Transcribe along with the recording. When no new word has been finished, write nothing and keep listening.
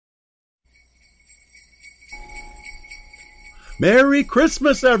Merry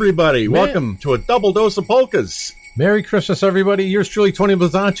Christmas, everybody. Welcome to a double dose of polkas. Merry Christmas, everybody. Yours truly, Tony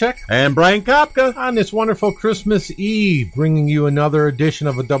Blazonczyk. And Brian Kopka. On this wonderful Christmas Eve, bringing you another edition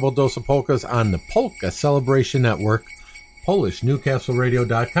of a double dose of polkas on the Polka Celebration Network,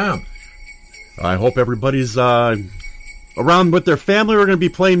 PolishNewcastleRadio.com. I hope everybody's around with their family. We're going to be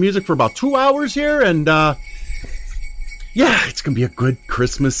playing music for about 2 hours here, and it's going to be a good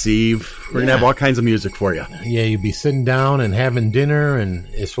Christmas Eve. We're going to have all kinds of music for you. Yeah, you'll be sitting down and having dinner, and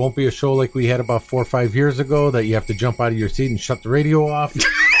this won't be a show like we had about 4 or 5 years ago that you have to jump out of your seat and shut the radio off.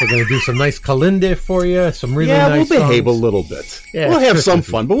 We're going to do some nice kalinde for you, some really nice we'll behave songs. a little bit. Yeah, we'll have some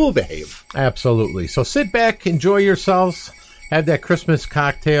Christmas fun, but we'll behave. Absolutely. So sit back, enjoy yourselves, have that Christmas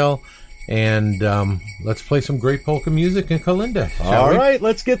cocktail, and let's play some great polka music and kalinde. All right,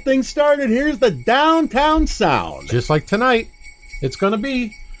 let's get things started. Here's the Downtown Sound. Just like tonight, it's going to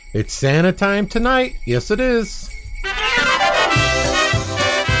be. It's Santa time tonight. Yes, it is.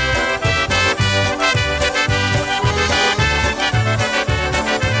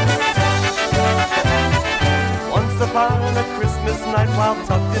 Once upon a Christmas night, while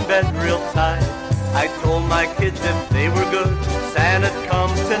tucked in bed real tight, I told my kids if they were good, Sana'd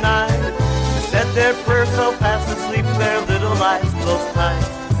come tonight. Said their prayers, they'll pass asleep, their little eyes closed tight,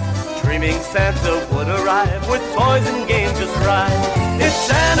 dreaming Santa would arrive with toys and games just right. It's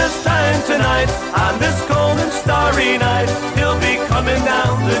Santa's time tonight, on this cold and starry night. He'll be coming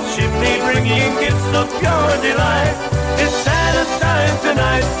down the chimney, bringing gifts of pure delight. It's Santa's time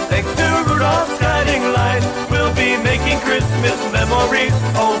tonight, thanks to Rudolph's guiding light. We'll be making Christmas memories,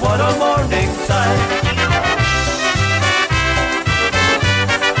 oh what a morning sight.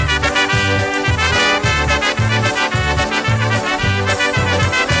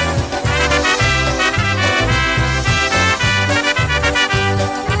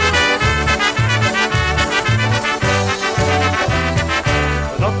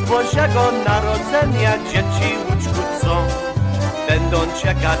 Bożego Narodzenia dzieci łóżku chcą. Będą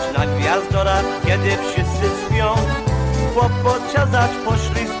czekać na gwiazdora, kiedy wszyscy śpią. Popociazać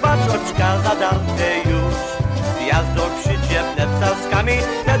poszli spać, oczka zadarte już. Gwiazdor przyjdzie plecami,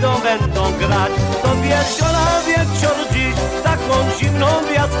 kiedy będą grać. To wieczora wieczór dziś, taką zimną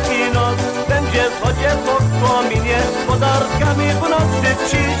wiatr i noc. Będzie w wodzie po kominie, podarkami w nocy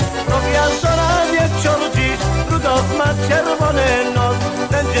ciś. To gwiazdora wieczór dziś, Rudolf ma czerwony nos.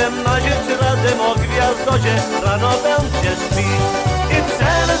 Będzie marzyć razem o gwiazdorze, rano będzie śpić. It's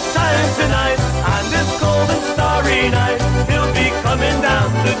Santa's time tonight, on this cold and starry night. He'll be coming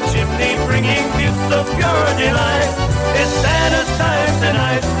down the chimney, bringing gifts of pure delight. It's Santa's time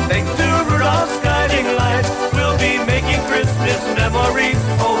tonight, thanks to Rudolph's guiding light. We'll be making Christmas memories,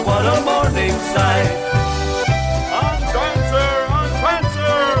 oh what a morning sight. On Dancer, on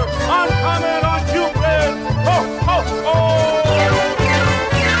Prancer, on Comet, on Cupid, ho, ho, ho!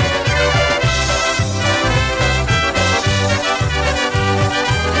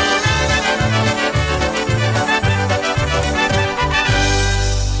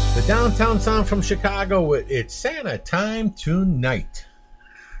 Downtown Sound from Chicago. It's Santa time tonight.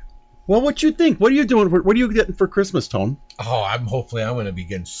 Well, what you think? What are you doing? What are you getting for Christmas, Tone? Oh, I'm going to be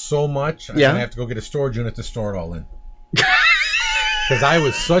getting so much. I'm going to have to go get a storage unit to store it all in. Because I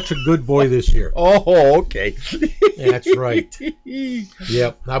was such a good boy this year. Oh, okay. That's right.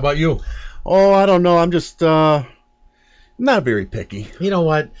 Yep. How about you? Oh, I don't know. I'm just not very picky. You know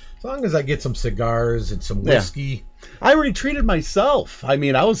what? As long as I get some cigars and some whiskey. Yeah. I already treated myself. I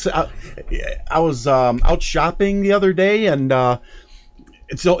mean, I was out shopping the other day, and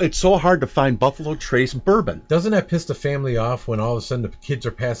it's so hard to find Buffalo Trace bourbon. Doesn't that piss the family off when all of a sudden the kids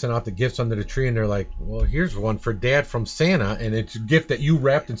are passing out the gifts under the tree, and they're like, "Well, here's one for Dad from Santa," and it's a gift that you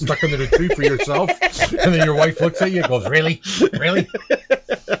wrapped and stuck under the tree for yourself, and then your wife looks at you and goes, "Really? Really?"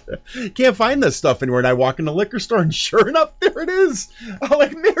 Can't find this stuff anywhere, and I walk in the liquor store, and sure enough, there it is. I'm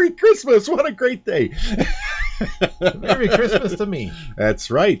like, "Merry Christmas! What a great day!" Merry Christmas to me.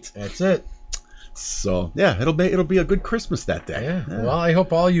 That's right. That's it. So yeah, it'll be a good Christmas that day. Yeah. Well, I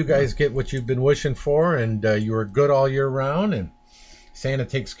hope all you guys get what you've been wishing for, and you are good all year round, and Santa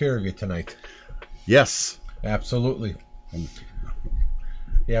takes care of you tonight. Yes, absolutely.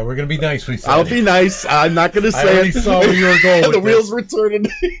 Yeah, we're gonna be nice. We said. I'll be nice. I'm not gonna say. I already saw where you were going. The wheels were turning.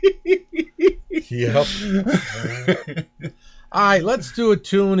 Yep. All right, let's do a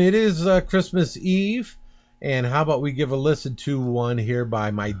tune. It is Christmas Eve. And how about we give a listen to one here by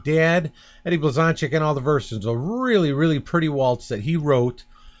my dad, Eddie Blazonczyk, and all the versions. A really, really pretty waltz that he wrote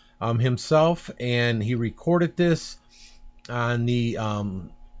himself, and he recorded this on the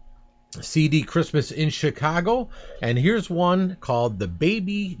CD Christmas in Chicago. And here's one called The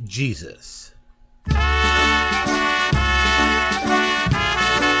Baby Jesus.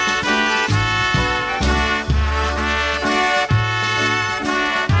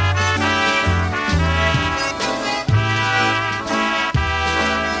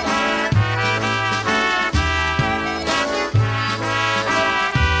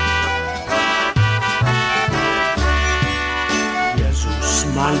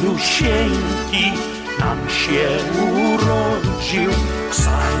 Malusieńki nam się urodził, w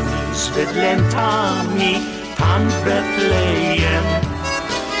stajni z bydlętami, tam Betlejem.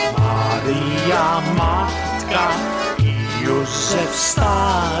 Maryja matka i Józef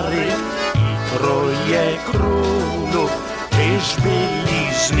stary i troje królów też byli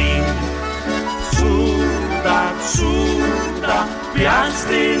z nim. Cuda, cuda,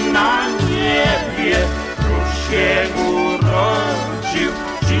 gwiazdy na niebie, król się urodził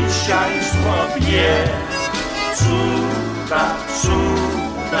dzisiaj złowie. Cuda,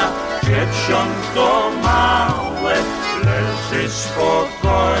 cuda, dzieciątko małe leży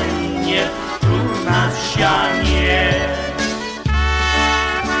spokojnie tu na sianie.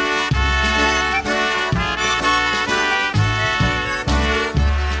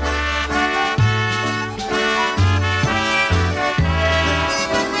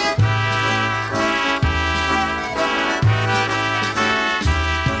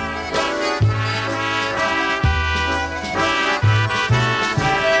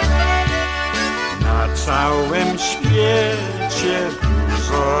 Na całym świecie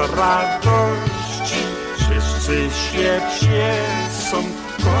dużo radości, wszyscy się cieszą,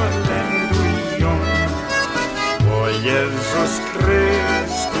 kolędują. Bo Jezus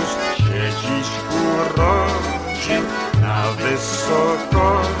Chrystus się dziś urodził, na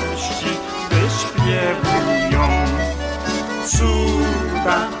wysokości wyśpiewują.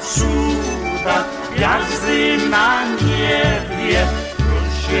 Cuda, cuda, gwiazdy na niebie, król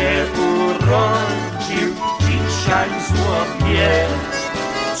się urodził dzisiaj złowie.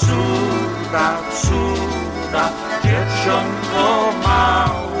 Cuda, cuda, dzieciątko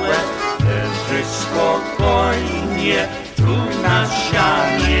małe leży spokojnie tu na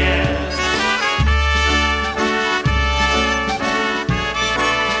sianie.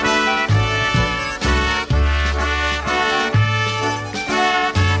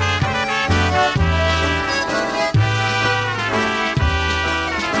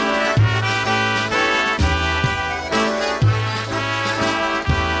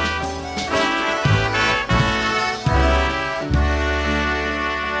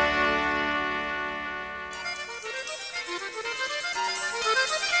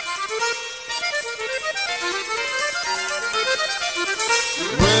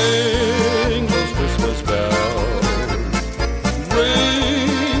 Ring those Christmas bells,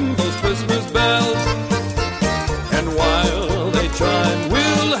 ring those Christmas bells, and while they chime,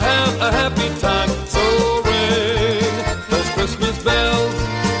 we'll have a happy time. So ring those Christmas bells.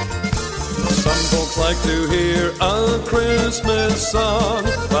 Some folks like to hear a Christmas song,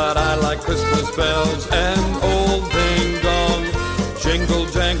 but I like Christmas bells and old ding dong. Jingle,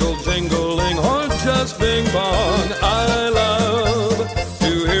 jangle, jingling, or just bing bong. I love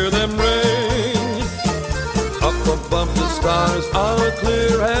to hear them ring. Up above the stars are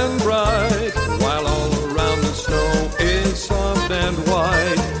clear and bright, while all around the snow is soft and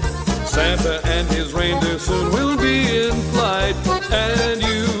white. Santa and his reindeer soon will be in flight, and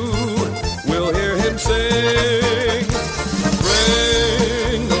you will hear him sing.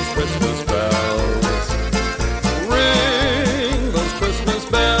 Ring those Christmas bells, ring those Christmas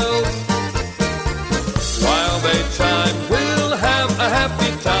bells. While they chime, we'll have a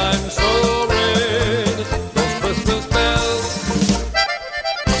happy time. So ring those Christmas bells.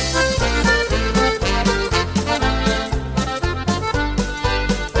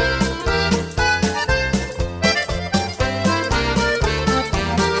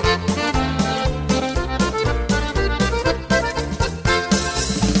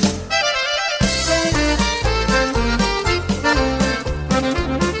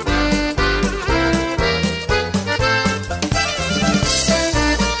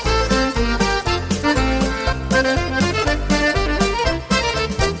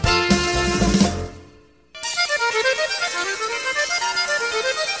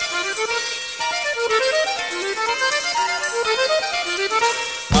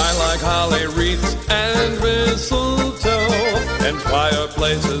 I like holly wreaths and mistletoe, and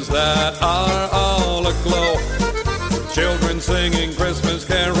fireplaces that are all aglow. Children singing Christmas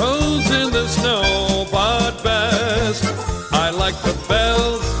carols in the snow, but best I like the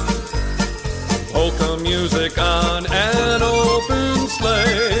bells. Polka music on an open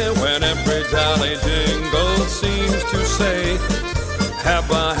sleigh, when every jolly jingle seems to say, have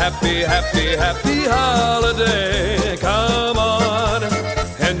a happy, happy, happy holiday. Come on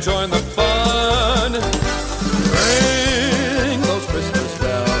and join the fun. Ring those Christmas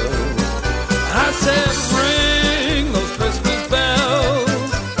bells. I said ring those Christmas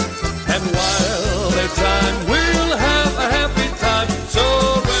bells. And while they chime, we'll have a happy time. So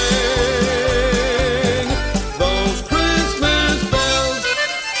ring those Christmas bells.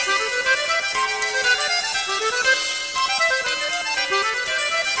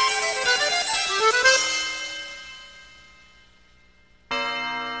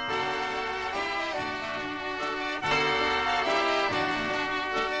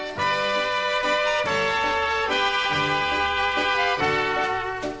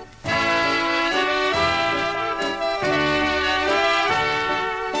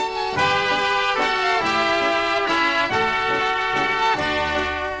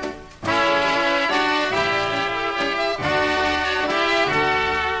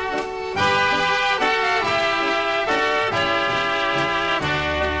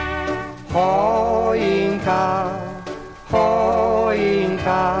 Choinka,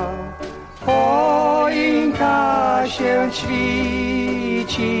 choinka, choinka się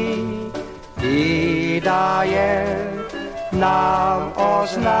świeci i daje nam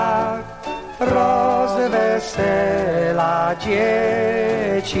oznak rozwesela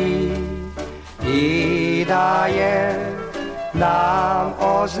dzieci i daje nam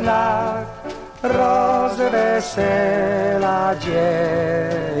oznak rozwesela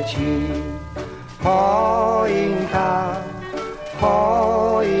dzieci. Choinka,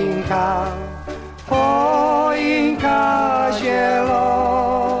 choinka, choinka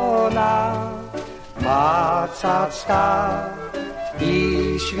zielona, macacka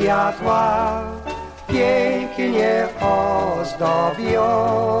i światła, pięknie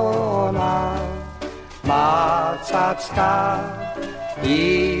ozdobiona. Macacka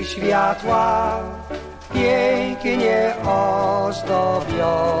i światła, pięknie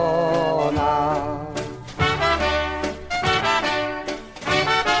ozdobiona.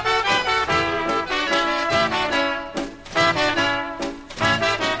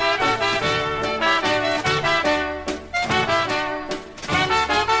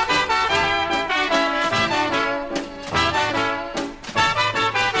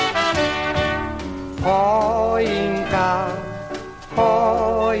 Choinka,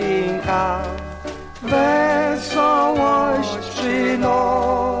 choinka, wesołość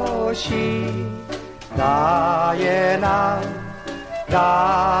przynosi, daje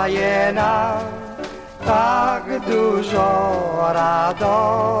nam tak dużo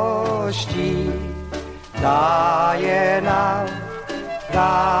radości, daje nam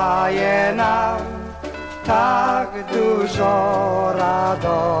tak dużo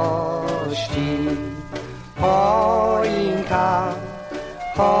radości. Choinka,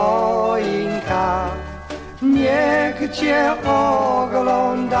 choinka, niech cię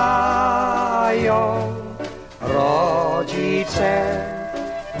oglądają rodzice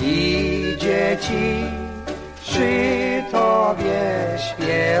i dzieci, przy tobie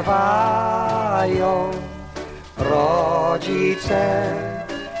śpiewają. Rodzice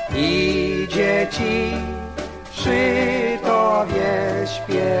i dzieci, przy tobie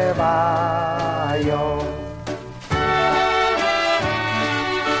śpiewają.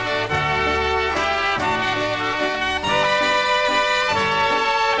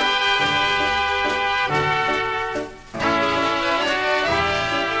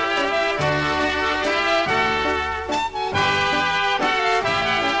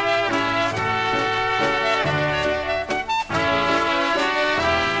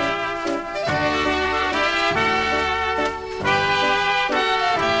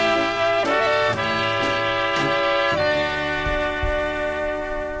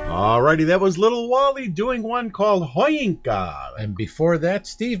 Alrighty, that was Little Wally doing one called Hoyinka. And before that,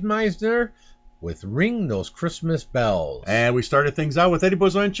 Steve Meisner with Ring Those Christmas Bells. And we started things out with Eddie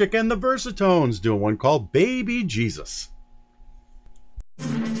Blazonczyk and the Versatones doing one called Baby Jesus.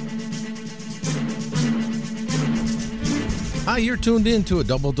 Hi, you're tuned in to a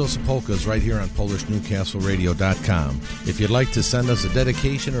double dose of polkas right here on PolishNewcastleRadio.com. If you'd like to send us a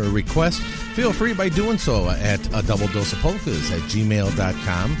dedication or a request, feel free by doing so at a double dose of polkas at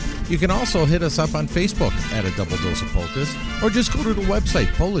gmail.com. You can also hit us up on Facebook at a double dose of polkas, or just go to the website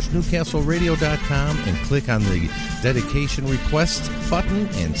PolishNewcastleRadio.com and click on the dedication request button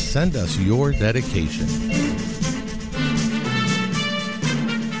and send us your dedication.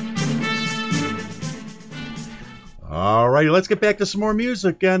 Alrighty, let's get back to some more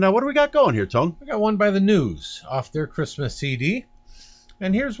music. And what do we got going here, Tone? We got one by The News off their Christmas CD.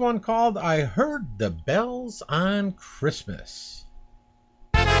 And here's one called I Heard the Bells on Christmas.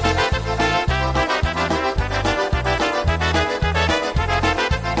 I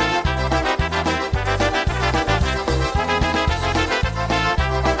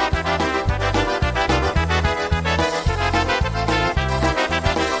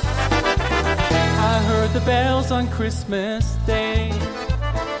bells on Christmas Day,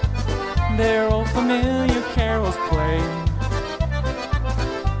 their old familiar carols play,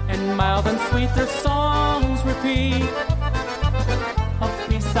 and mild and sweet their songs repeat, of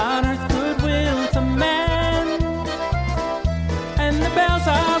peace on earth, goodwill to man, and the bells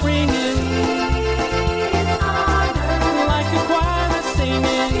are ringing like a choir is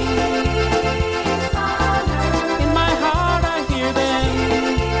singing. In my heart I hear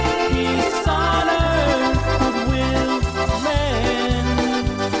them, peace on earth, goodwill to man.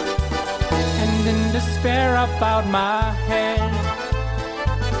 And in despair I bowed my head,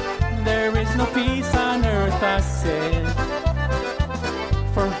 there is no peace on earth, I said,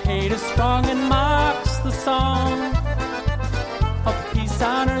 for hate is strong and mocks the song of peace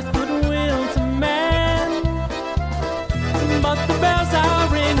on earth, goodwill to man. But the bells are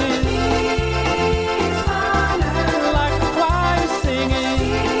ringing like the choir singing.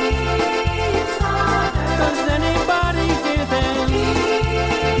 Does anybody hear them?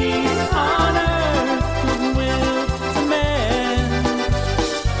 Peace on earth, goodwill to man.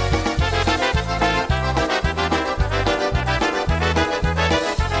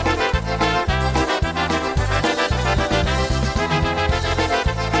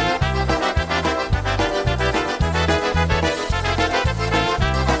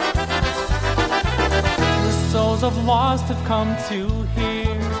 Of lost have come to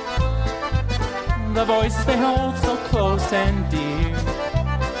hear the voice they hold so close and dear,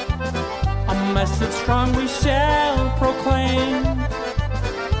 a message strong we shall proclaim,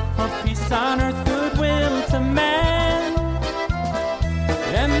 of peace on earth, goodwill to man.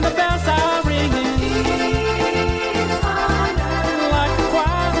 And the bells are ringing like a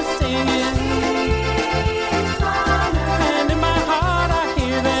choir is singing, and in my heart I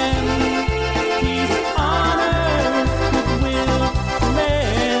hear them, peace on earth, goodwill to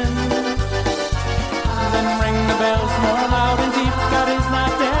man. Then ring the bells more loud and deep, God is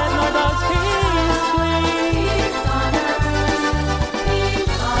not dead, nor does he sleep.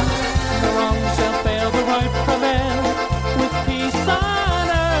 The wrong shall fail, the right prevail, with peace on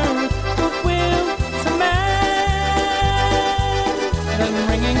earth, goodwill to man. Then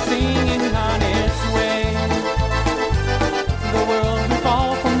ringing, singing on its way, the world will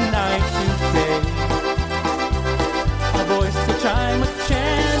fall from night to day, a voice, a chime, a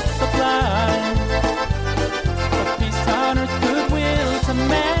chant sublime, of peace on earth, goodwill to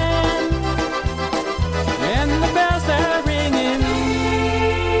man. And the bells are ringing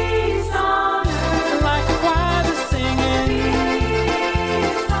like a choir is singing,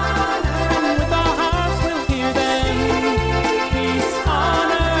 and with our hearts we'll hear them, peace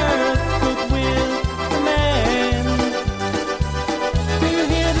on earth, goodwill to man. Do you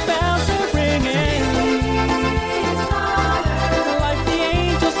hear the bells are ringing like the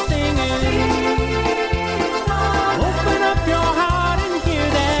angels singing? Open up your heart and hear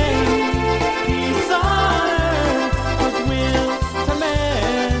them, peace on earth, goodwill to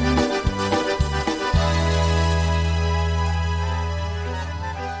man.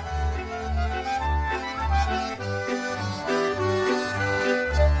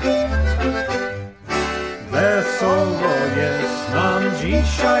 Wesoło jest nam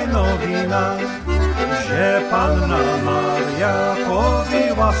dzisiaj nowina, że Panna Maria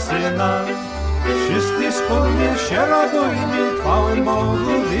powiła syna. Wszyscy wspólnie się radujmy, chwałę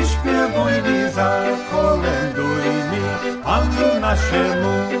Bogu wyśpiewujmy, zakolędujmy Panu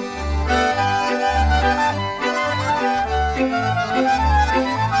naszemu.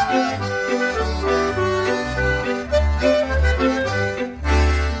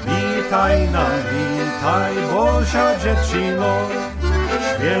 Witaj nam, witaj Boża Dziewczyno,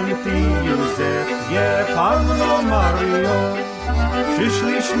 święty Józefie, Panno Maryjo.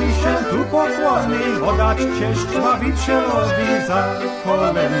 Przyszliśmy się tu pokłonić, oddać cześć Zbawicielowi,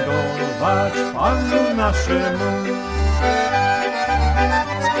 zakolędować Panu naszemu.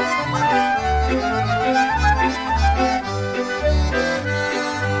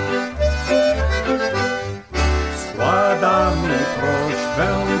 Składamy prośbę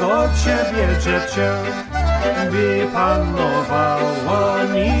do Ciebie, Dziecię, by panowała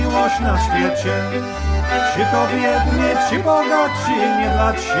miłość na świecie. Czy to biedni, czy bogaci, nie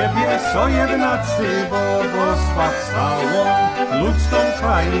dla Ciebie są jednacy, błogosław całą ludzką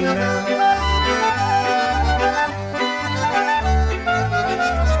krainę.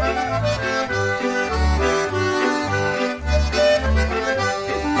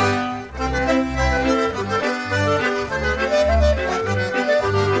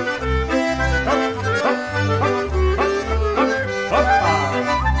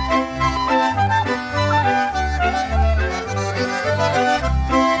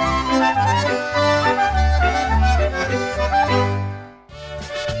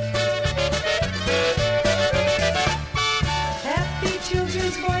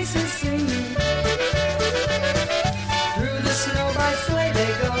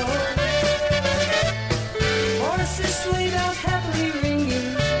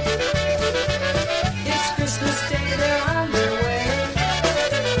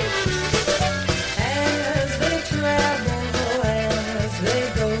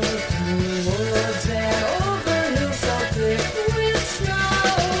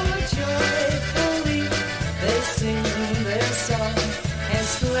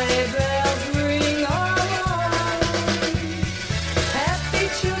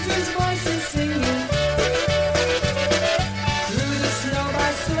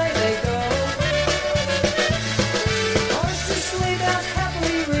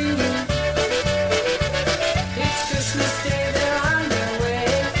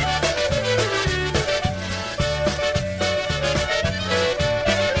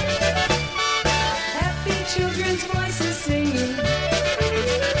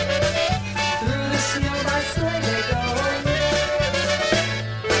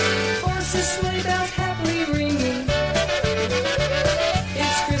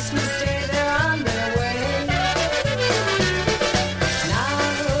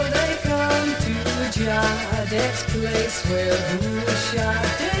 swear who shot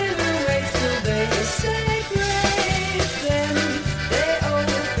dinner waits till they say grace. Then they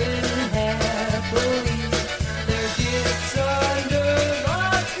open happily their gifts under the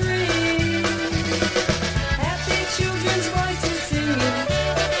tree. Happy children's voices singing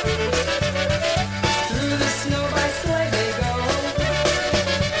through the snow by sleigh they go.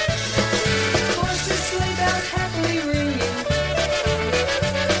 Horses, sleigh bells happily ringing.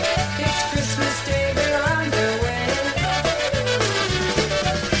 It's Christmas Day, they're on their way.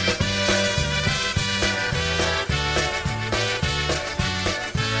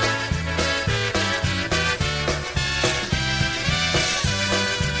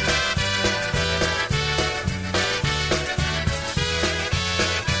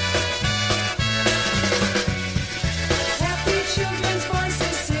 Happy children's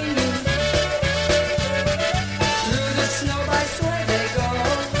voices singing through the snow by sleigh they go.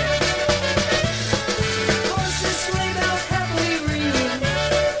 Horses, sleigh bells happily ringing.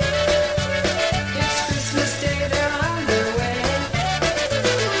 It's Christmas Day, they're on their way.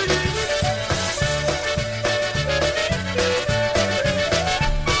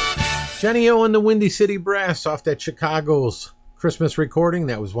 Jenny O and the Windy City Brass off that Chicago's Christmas recording.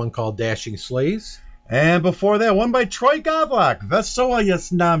 That was one called Dashing Sleighs. And before that, one by Troy Gavlak, Wesoła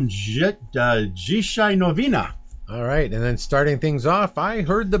jest nam dzisiaj nowina. All right, and then starting things off, I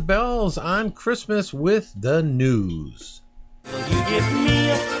heard the bells on Christmas with the news. You give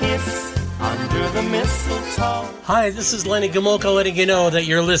me a kiss under the mistletoe. Hi, this is Lenny Gomulka letting you know that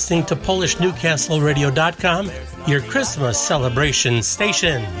you're listening to PolishNewcastleRadio.com, your Christmas celebration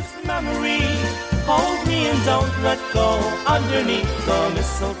station. Memory, hold me and don't let go underneath the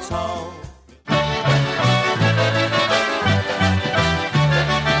mistletoe.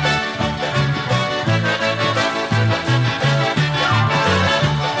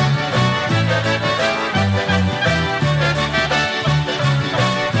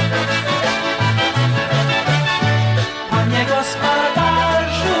 Panie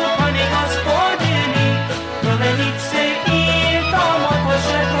gospodarzu, panie gospodyni, rolnicy i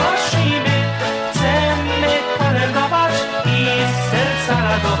domowodzie prosimy, chcemy kolędować i z serca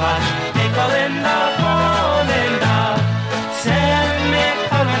radować. Hej, kolęda, kolęda, chcemy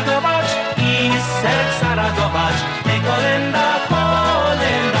kolędować i z serca radować. Hej, kolęda,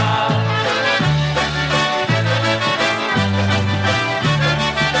 kolęda.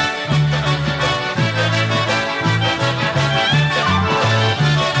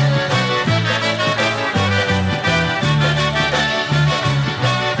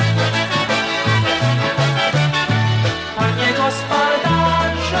 Panie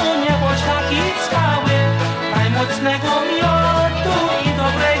gospodarzu, nie bądź taki cały, daj mocnego miodu i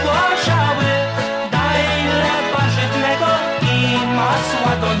dobrego żały, daj chleba żytnego i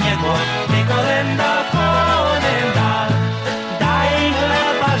masła do niego. Hej, kolęda, kolęda, daj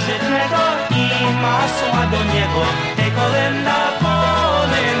chleba żytnego i masła do niego. Hej, kolęda,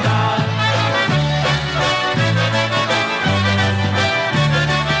 kolęda.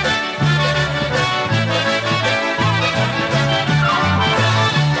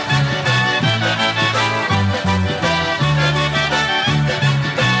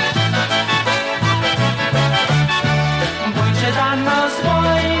 Bądźcie dla nas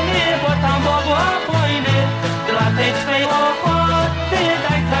wojny, bo tam Boga wojny. Dla tej twej ochoty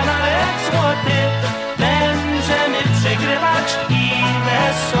daj talarek złoty. Będziemy przygrywać i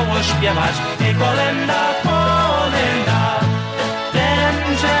wesoło śpiewać. Hej, kolęda, kolęda.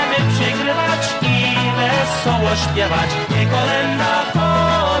 Będziemy przygrywać i wesoło śpiewać. Hej, kolęda,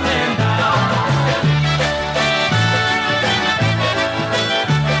 kolęda.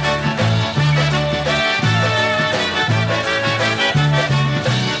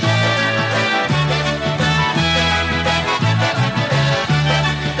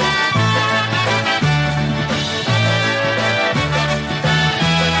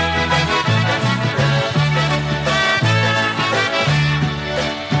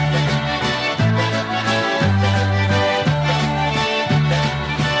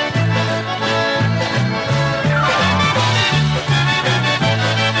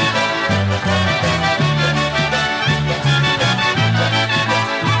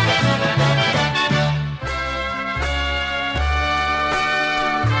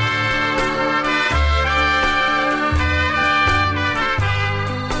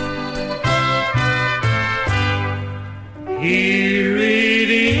 Here it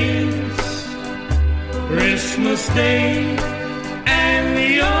is, Christmas Day, and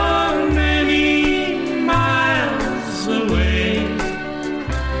you're many miles away.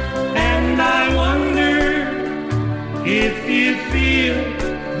 And I wonder if you feel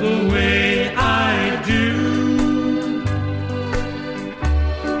the way I do.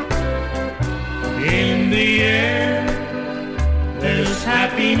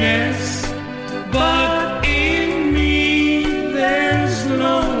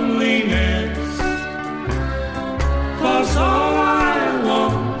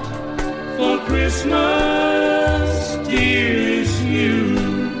 Christmas, dear, is you.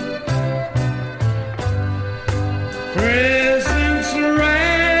 Presents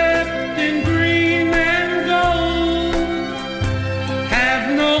wrapped in green and gold have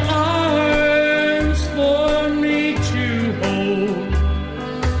no arms for me to hold,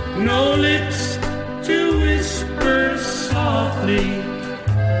 no lips to whisper softly,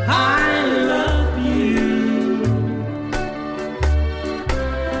 I love you.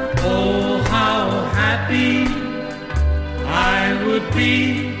 Oh, how happy I would be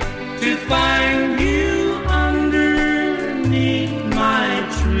to find you underneath my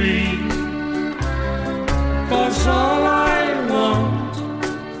tree. 'Cause all I want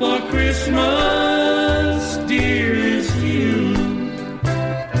for Christmas, dear, is you.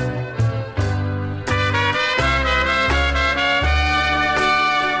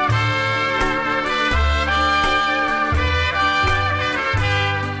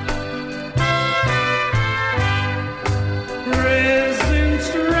 Presents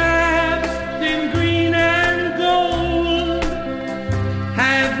wrapped in green and gold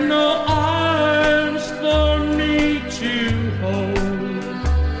have no arms for me to hold,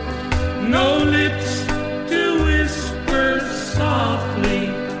 no lips to whisper softly,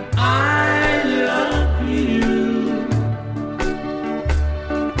 I love you.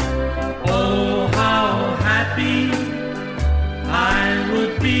 Oh, how happy I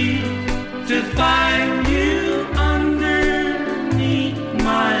would be to find you underneath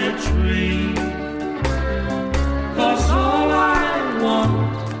my tree. 'Cause all I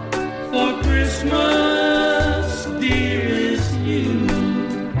want for Christmas, dear, is you.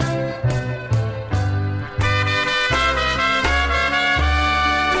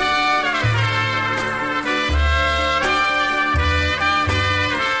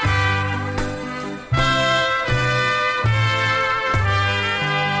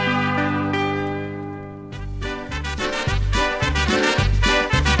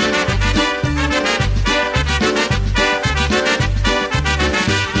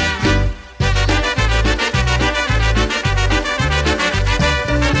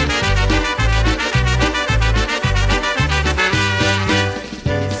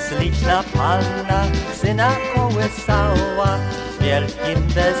 Śliczna panna syna kołysała, z wielkim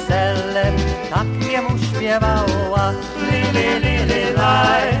weselem tak jemu śpiewała. Li, li, li, li,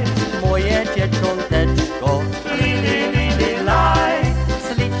 laj, moje dzieciąteczko, li, li, li, li, laj,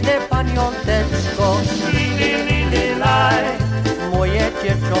 śliczne paniąteczko, li, li, li, li, laj, moje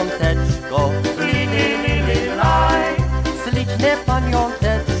dzieciąteczko, li, li, li, li, laj, śliczne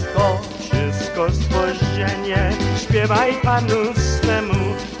paniąteczko. Wszystko stworzenie, śpiewaj Panu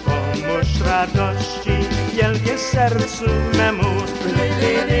swemu, pomóż radości wielkie sercu memu. Li,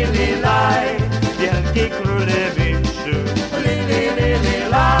 li, li, li, laj, wielki królewiczu, li, li, li, li,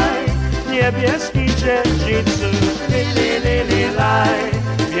 laj, niebieski dziedzicu, li, li, li, li, laj,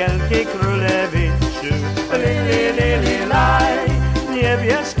 wielki królewiczu, li, li, li, li, laj,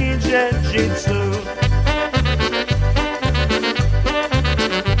 niebieski dziedzicu.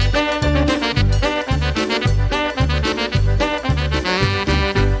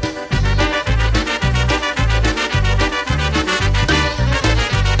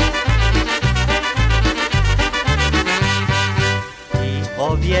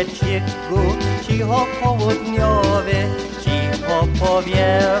 Wieczniku, cicho południowy, cicho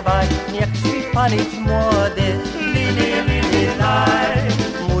powiewaj, niech śpi palić młody. Li, li, li, li, laj,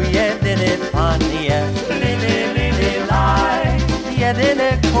 mój jedyny panie, li, li, li, li, laj, jedyny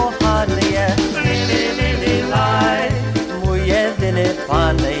kochanie. Li, li, li, li, laj, mój jedyny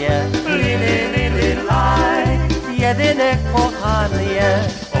panie, li, li, li, li, laj, jedyne kochanie.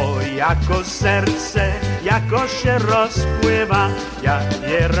 Jako serce, jako się rozpływa,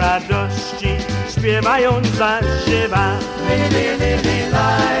 jakie radości śpiewając zażywa. Li, li, li, li,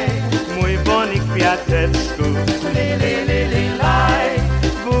 laj, mój boni kwiateczku, li, li, li, li, laj,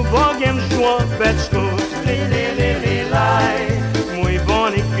 w ubogiem żłobeczku, li, li, li, li, laj, mój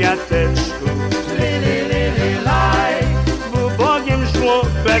boni kwiateczku, li, li, li, li, laj, w ubogiem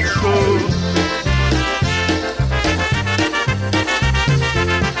żłobeczku.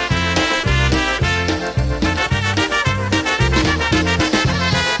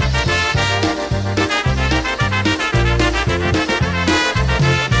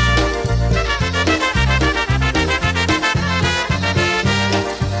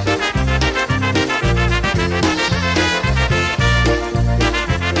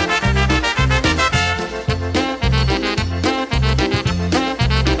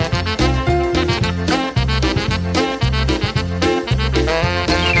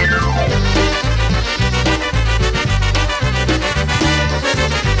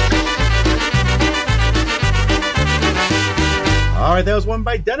 right, that was one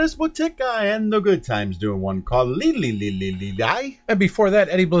by Dennis Butika and the Good Times doing one called Li Li Li Li Li Li. And before that,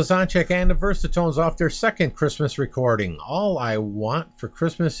 Eddie Blazonczyk and the Versatones off their second Christmas recording, All I Want for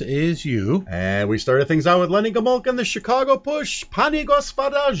Christmas Is You. And we started things out with Lenny Gomulka and the Chicago Push, Pani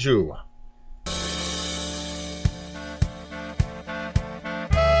Gospodarzu.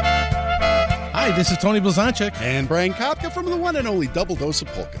 Hi, this is Tony Blazonczyk. And Brian Kopka from the one and only Double Dose of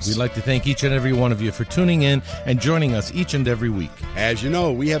Polkas. We'd like to thank each and every one of you for tuning in and joining us each and every week. As you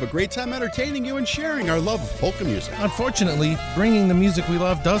know, we have a great time entertaining you and sharing our love of polka music. Unfortunately, bringing the music we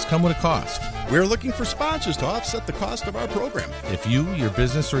love does come with a cost. We're looking for sponsors to offset the cost of our program. If you, your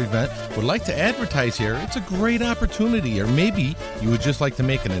business or event would like to advertise here, it's a great opportunity. Or maybe you would just like to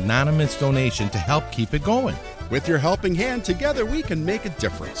make an anonymous donation to help keep it going. With your helping hand, together we can make a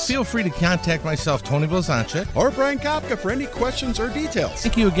difference. Feel free to contact myself, Tony Blazonczyk, or Brian Kopka for any questions or details.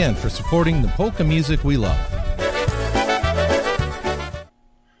 Thank you again for supporting the polka music we love.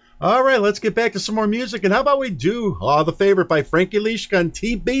 All right, let's get back to some more music. And how about we do the favorite by Frankie Lishka and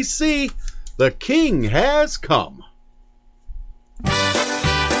TBC, The King Has Come.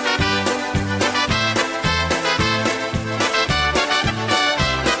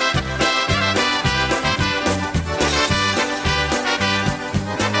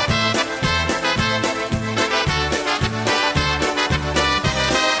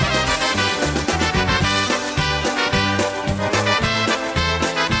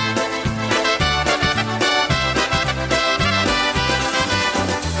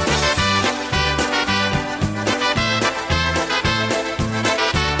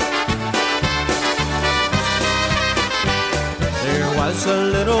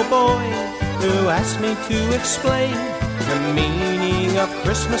 A little boy who asked me to explain the meaning of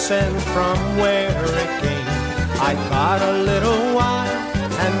Christmas and from where it came. I thought a little while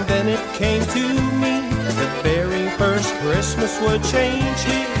and then it came to me, the very first Christmas would change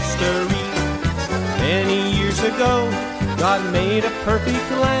history. Many years ago, God made a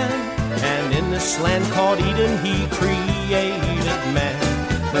perfect land, and in this land called Eden he created man.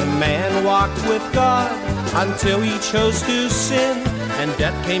 The man walked with God until he chose to sin, and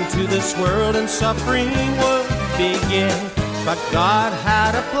death came to this world and suffering would begin. But God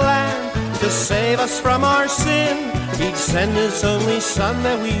had a plan to save us from our sin. He'd send his only son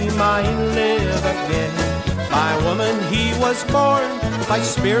that we might live again. By woman he was born, by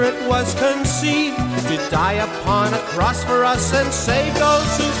spirit was conceived, to die upon a cross for us and save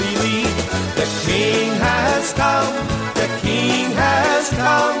those who believe. The King has come, the King has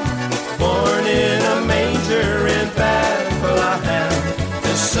come, born in a manger in Bethlehem,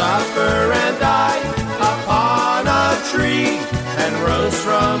 to suffer and die upon a tree, and rose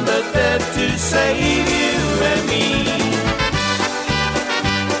from the dead to save you and me.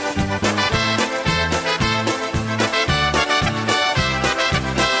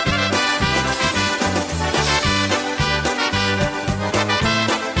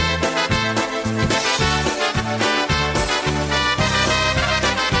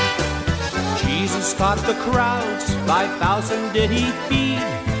 Jesus taught the crowds, 5,000 did he feed.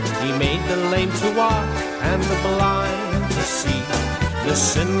 He made the lame to walk and the blind to see. The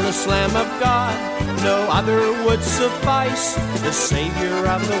sinless Lamb of God, no other would suffice, the Savior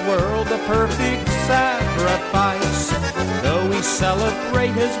of the world, the perfect sacrifice. Though we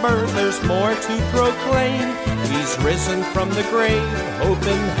celebrate his birth, there's more to proclaim. He's risen from the grave,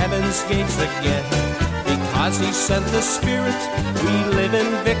 open heaven's gates again. Because he sent the Spirit, we live in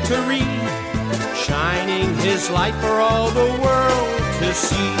victory, shining his light for all the world to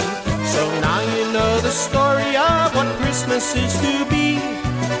see. So now you know the story of what Christmas is to be,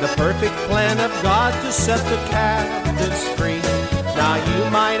 the perfect plan of God to set the captives free. Now you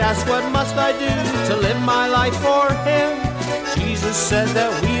might ask, what must I do to live my life for him? Jesus said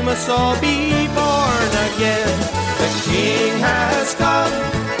that we must all be born again. The King has come,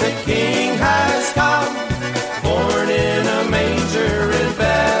 the King has come, born in a manger in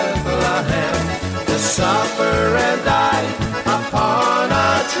Bethlehem, to suffer and die upon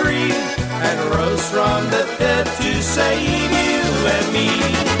a tree, and rose from the dead to save you and me.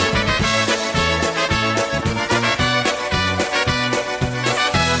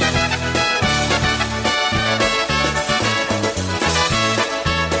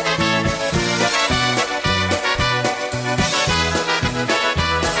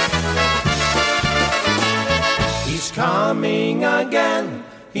 He's coming again,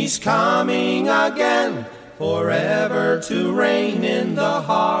 he's coming again, forever to reign in the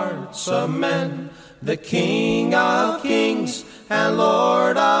hearts of men. The King of kings and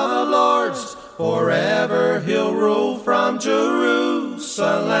Lord of lords, forever he'll rule from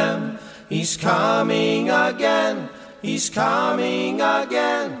Jerusalem. He's coming again, He's coming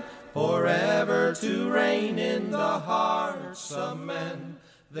again, forever to reign in the hearts of men.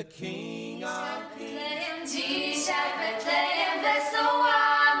 The King of Kings. Dzisiaj Betlejem wesoła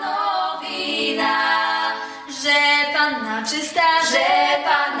nowina, że Panna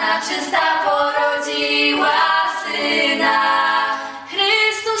czysta porodziła Syna.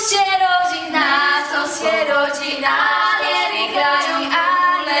 Chrystus się rodzi, nas się rodzi, anieli grają,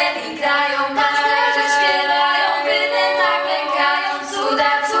 pasterze śpiewają, wyny tak lękają,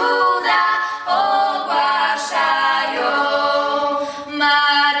 cuda ogłaszają.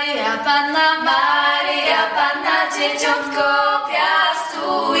 Maryja Panna dzieciątko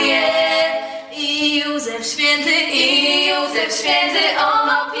piastuje i Józef święty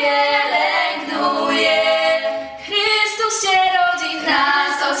ono pielęgnuje. Chrystus się rodzi,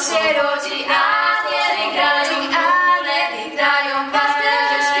 nas się rodzi, anieli grają,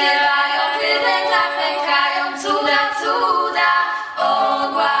 pasterze śpiewają, wyny tak lękają, cuda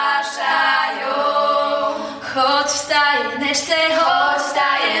ogłaszają. Choć wstaje neczce,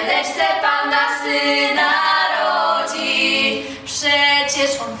 Panna Syna rodzi.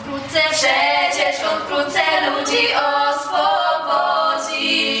 Przecież on wkrótce ludzi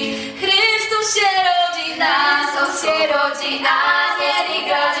oswobodzi. Chrystus się rodzi, nas się rodzi, anieli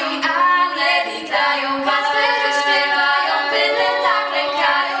grają, pasterze śpiewają, wyny tak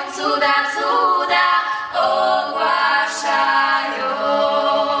lękają, cuda ogłaszają.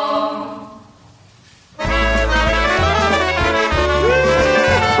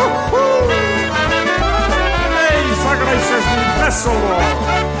 Zagraj się z nim wesoło!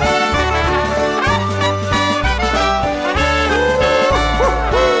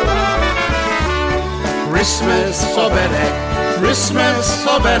 Christmas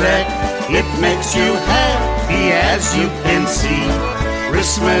oberek, it makes you happy as you can see.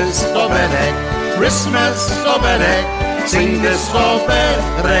 Christmas oberek, sing this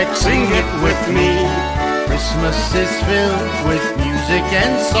oberek, sing it with me. Christmas is filled with music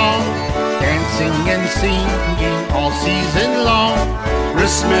and song, dancing and singing all season long.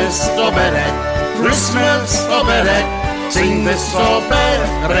 Christmas oberek, sing this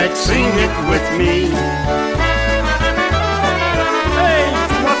oberek, sing it with me. Hej,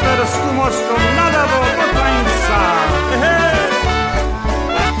 teraz kumowską nada do tańca!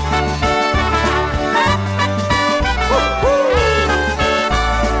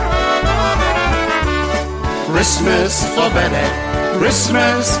 Christmas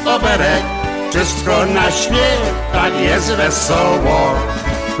oberek, wszystko na świecie jest wesoło.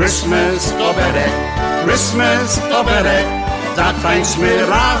 Christmas oberek, zatańczmy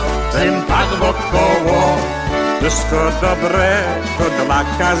razem tak wokoło. Wszystko dobrego dla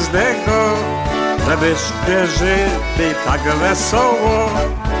każdego, żebyście żyli tak wesoło.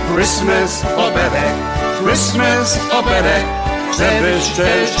 Christmas oberek,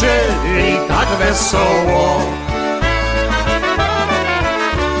 żebyście żyli tak wesoło.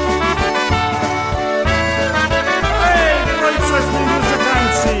 Hej, ojcoźni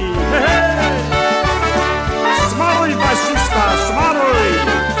muzykanci! Hej! Smaruj, basista, smaruj!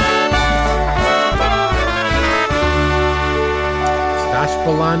 Stash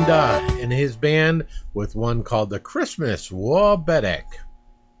Polanda and his band with one called the Christmas Wobedek.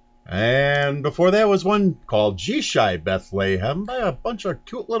 And before that was one called G-Shy Bethlehem by a bunch of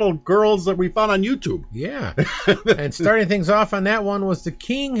cute little girls that we found on YouTube. Yeah. And starting things off on that one was The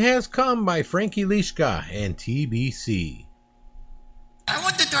King Has Come by Frankie Lishka and TBC. I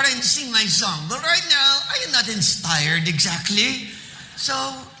want to try and sing my song, but right now I am not inspired exactly. So,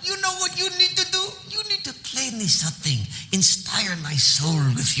 you know what you need to do? You need to play me something. Inspire my soul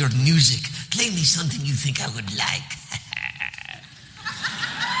with your music. Play me something you think I would like.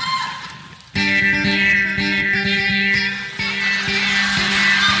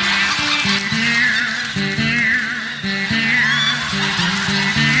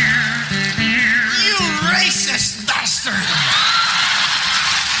 You racist bastard!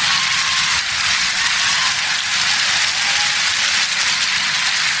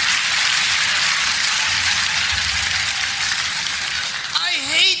 I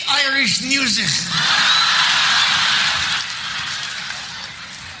hate Irish music.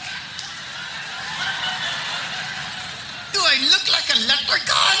 Do I look like a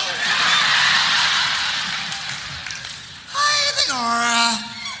leprechaun? Hi there, Nora.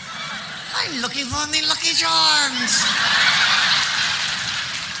 I'm looking for me Lucky Charms.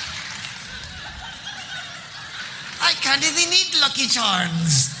 I can't even need Lucky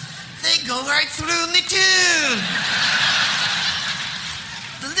Charms. They go right through me too.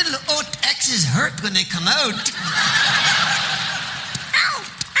 The little oat X's hurt when they come out. Ow,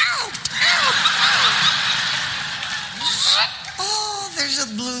 ow, ow, ow.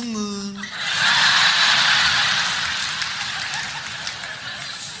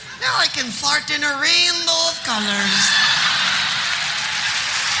 heart in a rainbow of colors.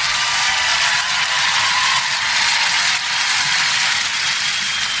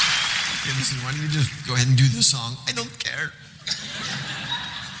 Okay, listen, why don't you just go ahead and do the song? I don't care.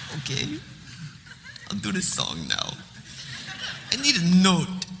 Okay? I'll do this song now. I need a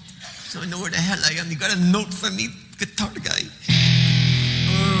note, so I know where the hell I am. You got a note for me, guitar guy?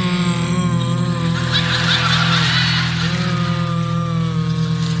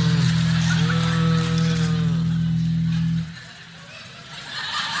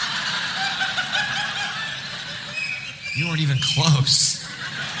 You weren't even close.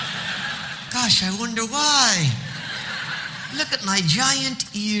 Gosh, I wonder why. Look at my giant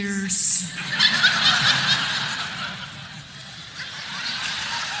ears.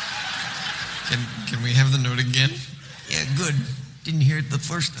 Can we have the note again? Yeah, good. Didn't hear it the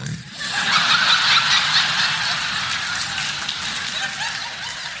first time.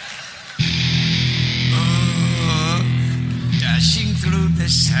 Dashing through the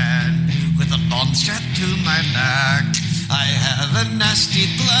sand with a long strap to my back, I have a nasty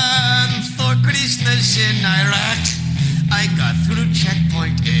plan for Christmas in Iraq. I got through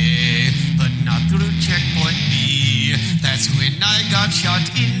checkpoint A, but not through checkpoint B. That's when I got shot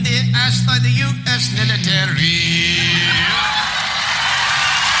in the ass by the U.S. military.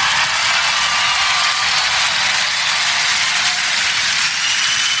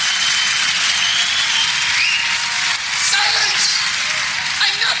 Silence!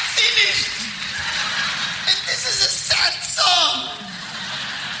 I'm not finished! And this is a sad song!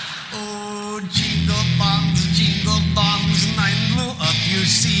 Oh, jingle bombs, mine blew up, you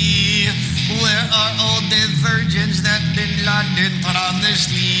see. Where are all the virgins that Bin Laden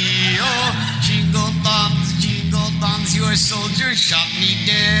promised me? Oh, jingle bombs, your soldier shot me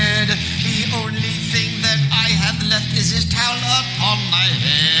dead. The only thing that I have left is this towel upon my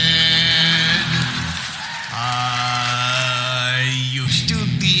head. I used to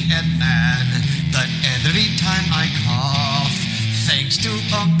be a man, but every time I cough, thanks to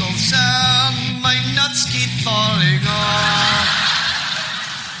Uncle Sam, my nuts keep falling off.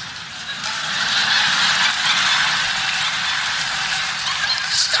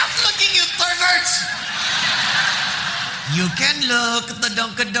 Stop looking, you perverts! You can look at the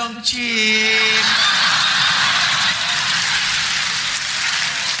dunk-a-dunk chick.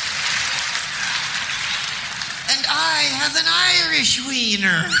 And I have an Irish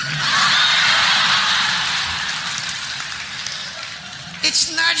wiener.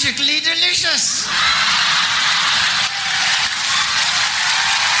 It's magically delicious.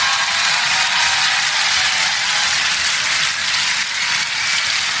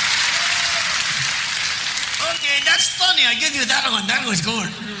 Okay, that's funny. I give you that one. That was good.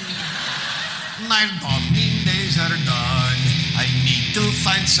 My bombing days are done. I need to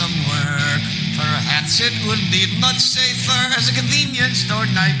find some work. Perhaps it would be much safer as a convenience store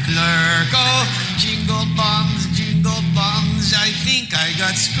night clerk. Oh, jingle bombs, I think I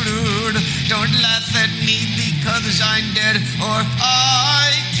got screwed. Don't laugh at me because I'm dead or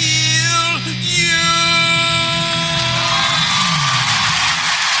I kill you.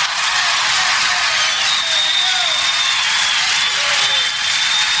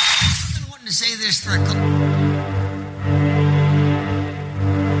 I've been wanting to say this for a couple.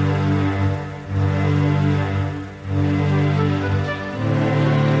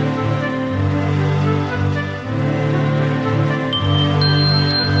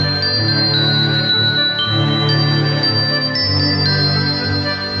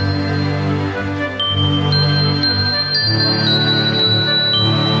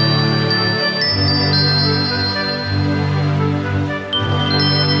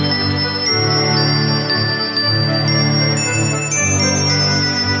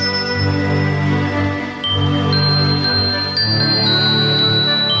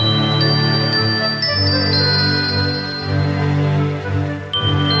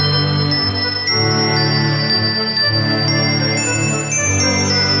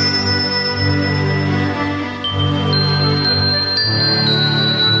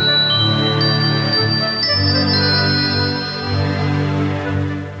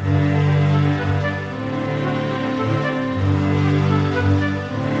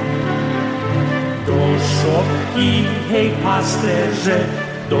 hej pasterze,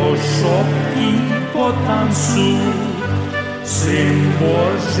 do szopki potancuj. Syn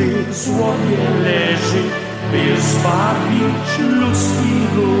Boży w złomie leży, by zbawić ludzki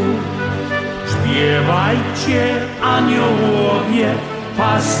ród. Śpiewajcie, aniołowie,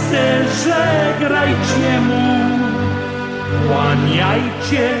 pasterze, grajcie mu.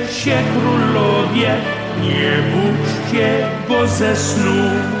 Kłaniajcie się, królowie, nie budźcie go ze snu.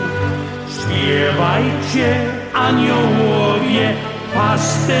 Śpiewajcie, aniołowie,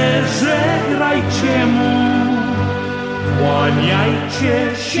 pasterze, grajcie mu.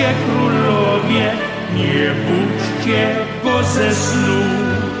 Kłaniajcie się, królowie, nie budźcie go ze snu.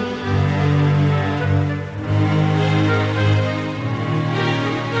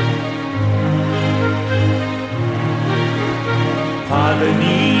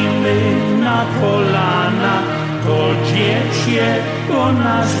 Padnijmy na kolana, to dziecię, to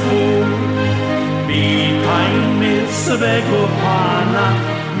nasz Bóg. Witajmy swego Pana,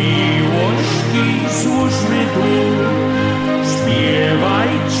 miłości złóżmy dół.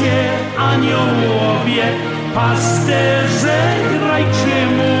 Śpiewajcie, aniołowie, pasterze, grajcie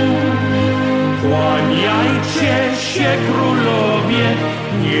mu. Kłaniajcie się, królowie,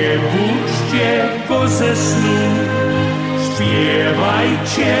 nie budźcie go ze snu.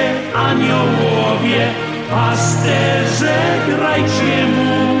 Śpiewajcie, aniołowie, pasterze, grajcie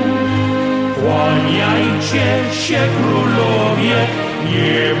mu. Kłaniajcie się, królowie,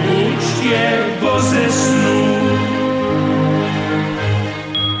 nie budźcie go ze snu.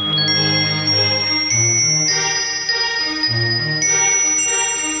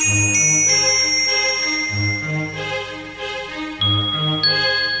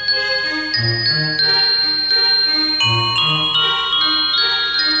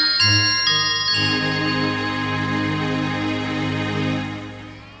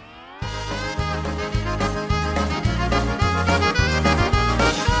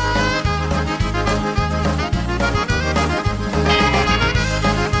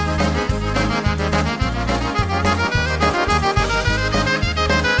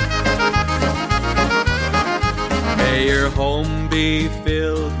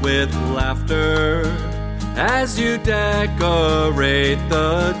 As you decorate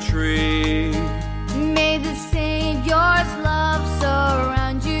the tree, May the Savior's love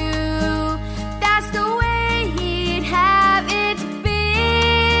surround you. That's the way He'd have it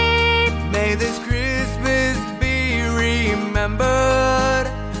be. May this Christmas be remembered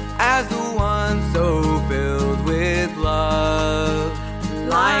as the one so filled with love.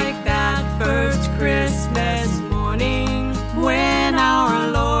 Like that first Christmas morning when our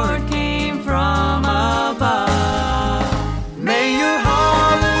Lord came from above. May your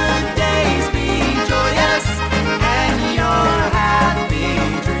holidays be joyous and your happy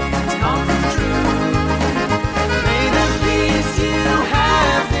dreams come true. May the peace you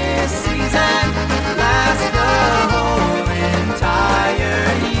have this season last the whole entire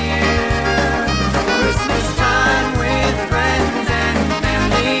year. Christmas time with friends and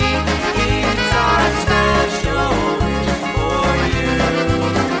family, it's our special wish for you.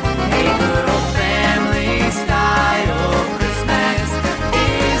 A little family style Christmas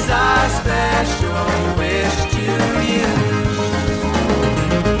is our special wish to you.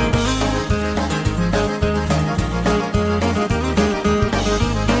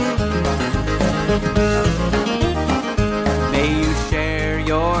 May you share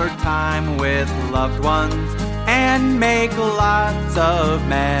your time with loved ones and make lots of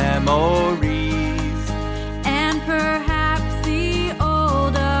memories. And perhaps the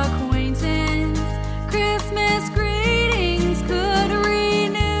old acquaintance Christmas greetings could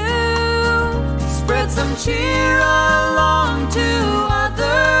renew. Spread some cheer along to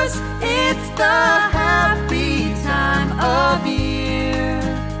others. It's the happy time of year.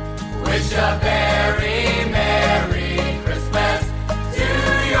 Wish a very Merry Christmas to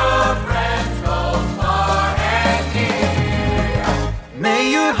your friends both far and near.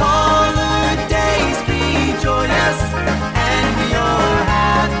 May your holidays be joyous and your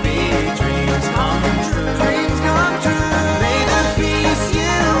happy dreams come true. Dreams come true. May the peace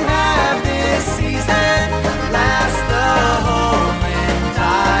you have this season last the whole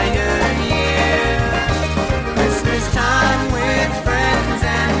entire year. Christmas time with friends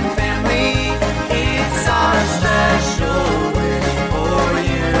and family, it's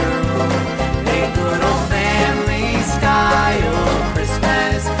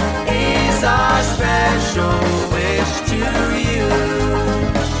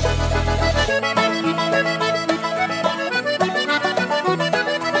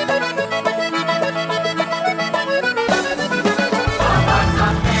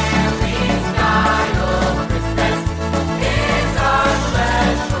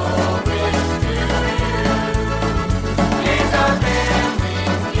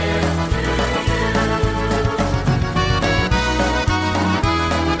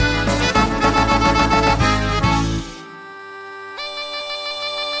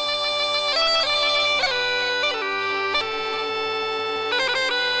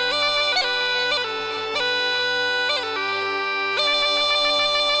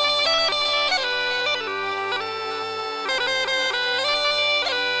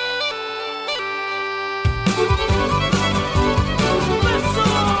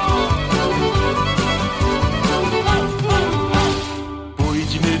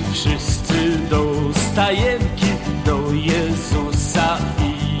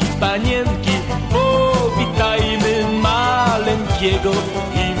panienki, powitajmy maleńkiego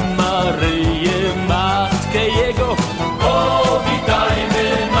i Maryję, matkę jego. Powitajmy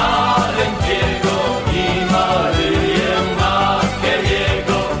maleńkiego i Maryję, matkę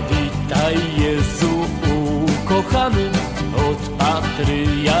jego. Witaj Jezu ukochany, od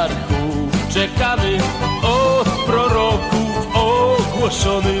patriarchów czekamy, od proroków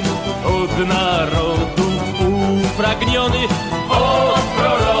ogłoszonym, od narodów upragniony, od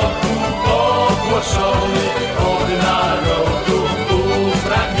proroków ogłoszony, od narodów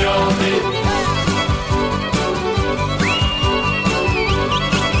upragniony.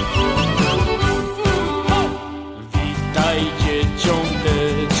 Witaj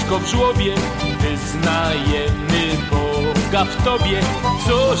dzieciąteczko w żłobie, wyznajemy Boga w Tobie,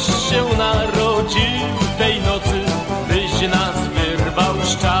 coś się narodził tej nocy, byś nas wyrwał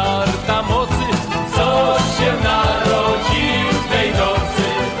z czarta mocy. Coś się narodził tej nocy,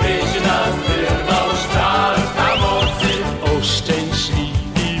 byś nas wyrwał z czarta mocy. O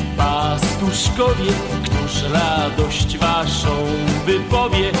szczęśliwi pastuszkowie, któż radość waszą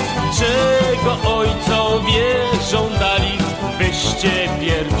wypowie, czego ojcowie żądali, byście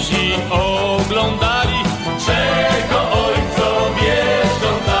pierwsi oglądali. Czego ojcowie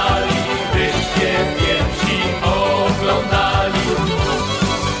żądali, byście pierwsi oglądali.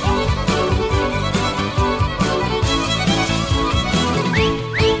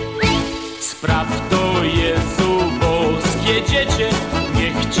 Spraw to Jezu boskie dziecię,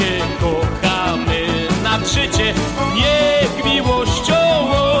 niech Cię kochamy na życie. Niech miłością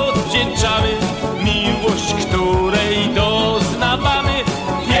odwdzięczamy miłość, której doznawamy.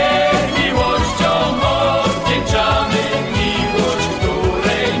 Niech miłością odwdzięczamy miłość,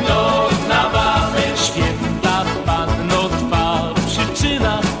 której doznawamy. Święta Panno Twa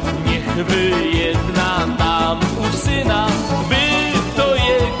przyczyna, niech wyjedna nam u Syna, by to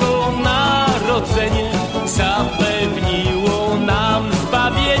Jego narodzenie zapewniło nam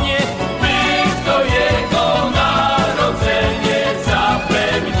zbawienie. By to Jego narodzenie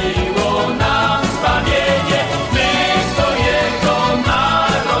zapewniło nam zbawienie. By to Jego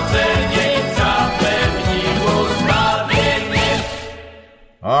narodzenie zapewniło zbawienie.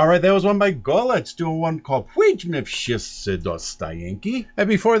 All right, that was one by Golec doing one called Pójdźmy wszyscy do Stajenki. And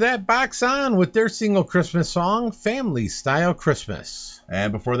before that, Box On with their single Christmas song, Family Style Christmas.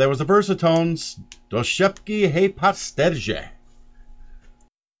 And before that was the Versatones, Do Szepki Hej Pasterze.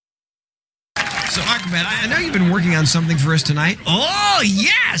 So, Aquaman, I know you've been working on something for us tonight. Oh,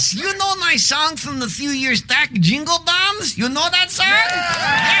 yes! You know my song from the few years back, Jingle Bombs? You know that song?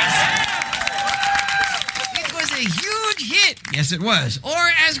 Yes! It was a huge hit. Yes, it was.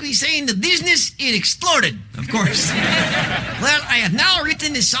 Or, as we say in the business, it exploded, of course. Well, I have now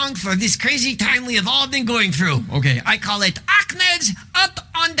written this song for this crazy time we have all been going through. Okay, I call it Ahmed's Up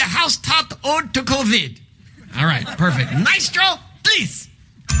on the Housetop Ode to COVID. All right, perfect. Maestro, please.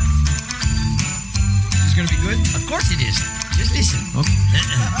 Is it going to be good? Of course it is. Just listen. Okay.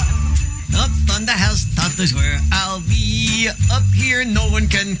 Up on the housetop is where I'll be. Up here no one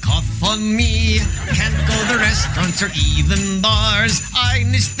can cough on me. Can't go to restaurants or even bars. I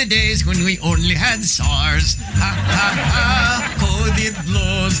miss the days when we only had SARS. Ha ha ha, COVID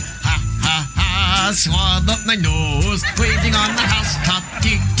blows. Ha ha ha, swab up my nose. Waiting on the housetop,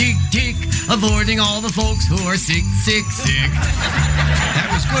 tick tick tick. Avoiding all the folks who are sick, sick, sick. That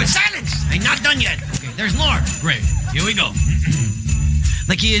was good. Silence! I'm not done yet. Okay, there's more. Great. Here we go.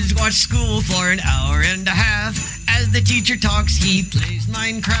 The kids watch school for an hour and a half. As the teacher talks, he plays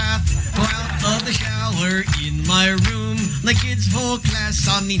Minecraft. Go out of the shower in my room. The kids' whole class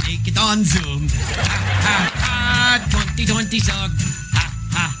saw me naked on Zoom. Ha ha ha, 2020 sucked. Ha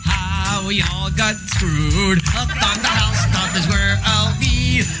ha ha, we all got screwed. Up on the housetop is where I'll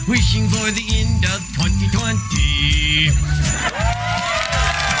be, wishing for the end of 2020.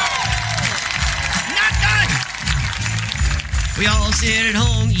 We all sit at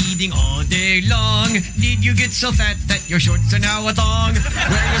home eating all day long. Did you get so fat that your shorts are now a thong?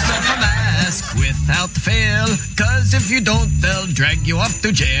 Wear yourself a mask without fail, 'cause if you don't, they'll drag you off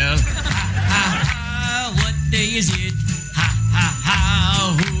to jail. Ha ha ha, what day is it? Ha ha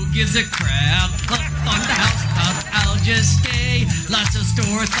ha, who gives a crap? Up on the housetop, I'll just stay. Lots of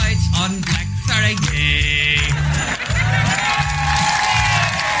store fights on Black Friday.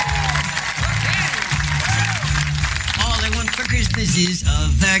 For Christmas is a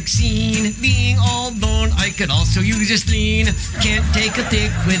vaccine. Being all bone, I could also use a spleen. Can't take a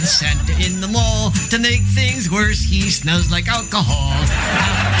pic with Santa in the mall. To make things worse, he smells like alcohol.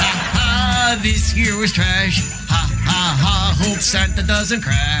 Ha ha ha, this year was trash. Ha ha ha, hope Santa doesn't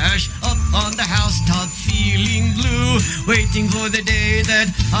crash. Up on the housetop, feeling blue, waiting for the day that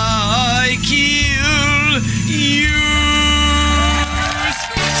I kill you.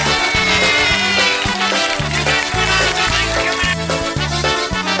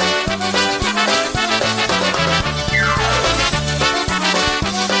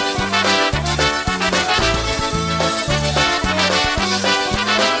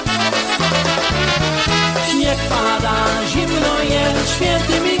 Śnieg pada, zimno jest,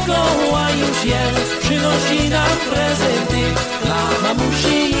 święty Mikołaj już jest. Przynosi nam prezenty dla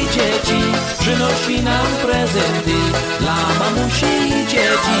mamusi i dzieci. Przynosi nam prezenty dla mamusi i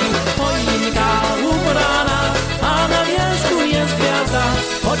dzieci. Choinka ubrana, a na wierzchu jest gwiazda.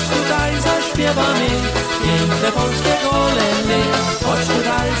 Chodź tutaj zaśpiewamy piękne polskie kolędy. Chodź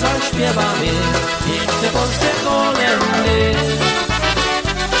tutaj zaśpiewamy piękne polskie kolędy.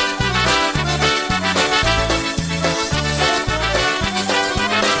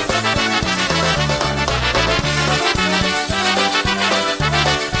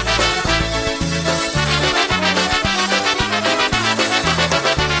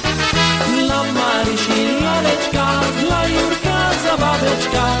 Dla Jurka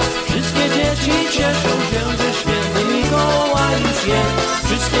zabaweczka. Wszystkie dzieci cieszą się, że święty Mikołaj już jest.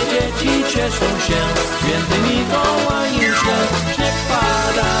 Wszystkie dzieci cieszą się, święty Mikołaj już jest. Śnieg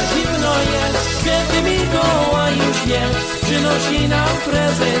pada, zimno jest, święty Mikołaj już jest. Przynosi nam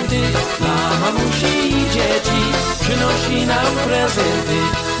prezenty dla mamusi i dzieci. Przynosi nam prezenty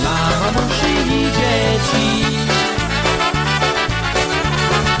dla mamusi i dzieci.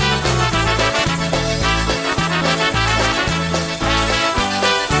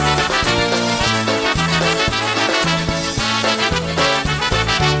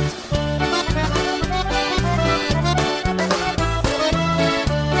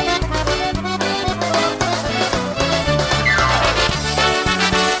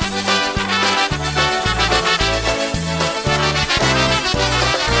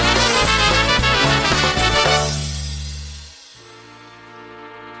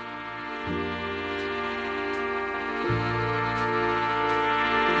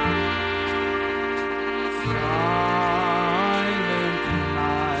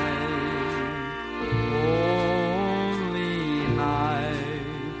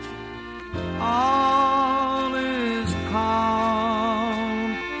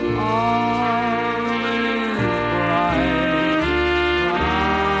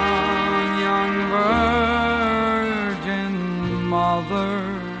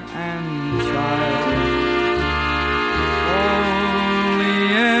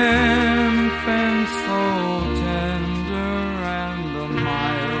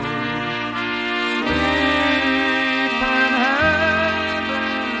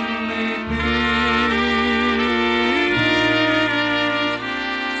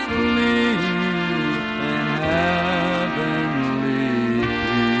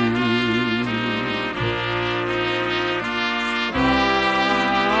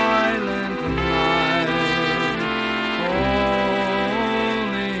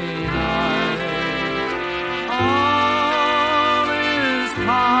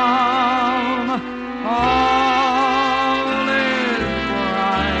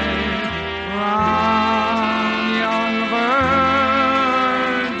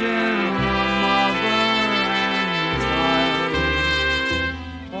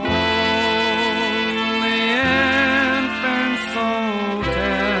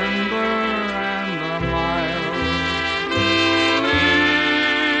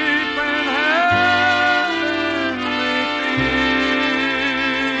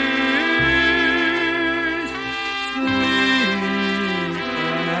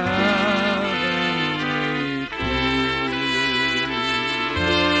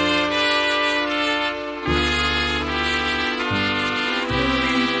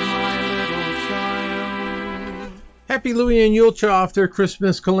 Happy Louie and Yulcha off their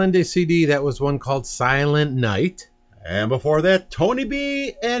Christmas Kalende CD. That was one called Silent Night. And before that, Tony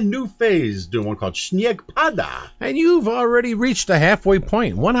B and New Phase doing one called Śnieg Pada. And you've already reached the halfway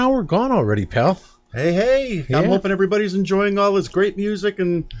point. 1 hour gone already, pal. Hey, Yeah. I'm hoping everybody's enjoying all this great music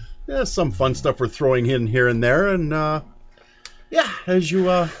and some fun stuff we're throwing in here and there. And as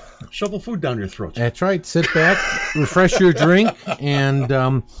you shovel food down your throat. That's right. Sit back, refresh your drink,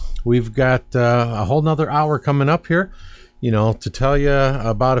 and we've got a whole nother hour coming up here, to tell you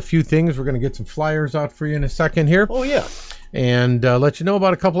about a few things. We're going to get some flyers out for you in a second here. Oh, yeah. And let you know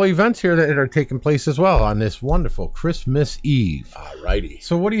about a couple of events here that are taking place as well on this wonderful Christmas Eve. All righty.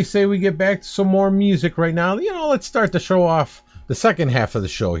 So what do you say we get back to some more music right now? Let's start the show off the second half of the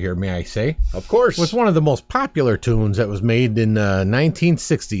show here, may I say. Of course. Was one of the most popular tunes that was made in the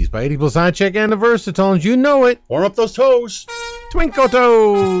 1960s by Eddie Blazonczyk and the Versatones. You know it. Warm up those toes. Twinkle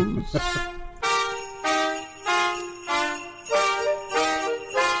Toes.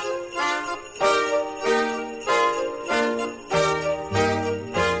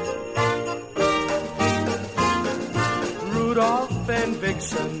 Rudolph and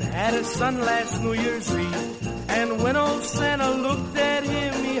Vixen had a son last New Year's Eve, and when old Santa looked at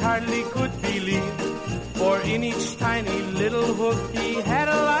him, he hardly could believe. For in each tiny little hoof he had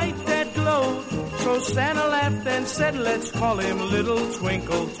a light that glowed. So Santa laughed and said, let's call him Little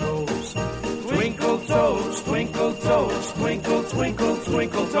Twinkle Toes. Twinkle toes, twinkle toes, twinkle, twinkle,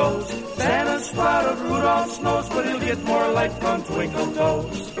 twinkle toes. Santa's proud of Rudolph's nose, but he'll get more light from Twinkle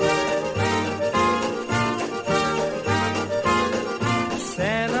Toes.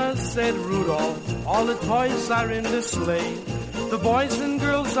 Santa said, Rudolph, all the toys are in the sleigh. The boys and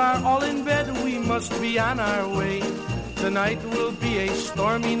girls are all in bed, we must be on our way. Tonight will be a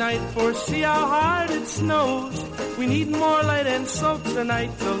stormy night, for see how hard it snows. We need more light, and so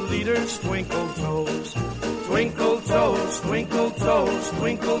tonight the leader's Twinkle Toes. Twinkle toes, twinkle toes,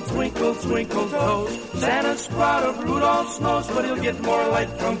 twinkle, twinkle, twinkle toes. Santa's proud of Rudolph's nose, but he'll get more light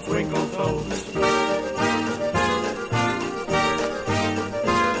from Twinkle Toes.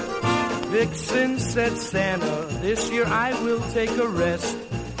 Vixen said, Santa, this year I will take a rest.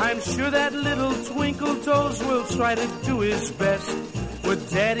 I'm sure that little Twinkle Toes will try to do his best.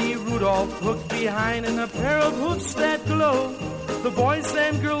 With Daddy Rudolph hooked behind and a pair of hoofs that glow, the boys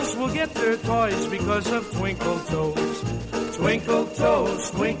and girls will get their toys because of Twinkle Toes. Twinkle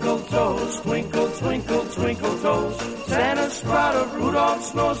toes, twinkle toes, twinkle, twinkle, twinkle toes. Santa's proud of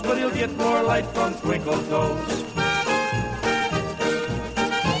Rudolph's nose, but he'll get more light from Twinkle Toes.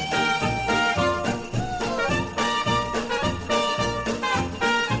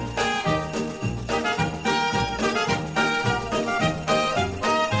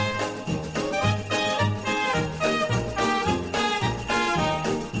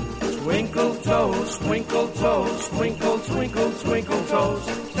 Twinkle toes, twinkle, twinkle, twinkle toes.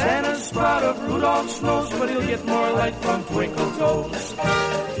 Santa's proud of Rudolph's nose, but he'll get more light from Twinkle Toes.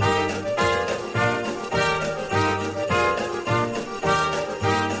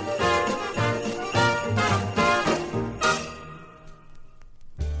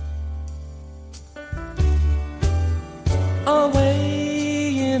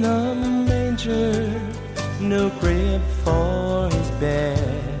 Away in a manger, no crib for his bed.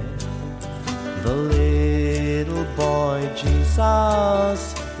 The little boy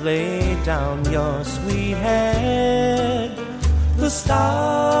Jesus, lay down your sweet head. The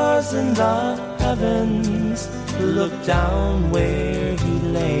stars in the heavens look down where he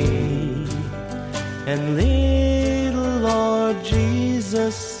lay. And little Lord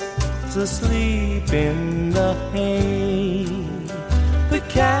Jesus is asleep in the hay. The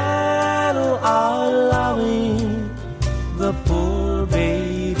cattle are lowing, the poor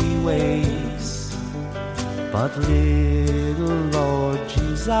baby waits. But little Lord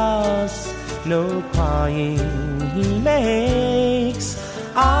Jesus, no crying he makes.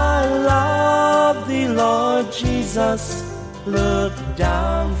 I love thee, Lord Jesus, look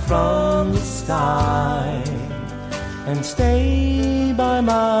down from the sky and stay by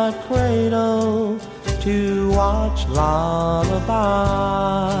my cradle to watch lullaby.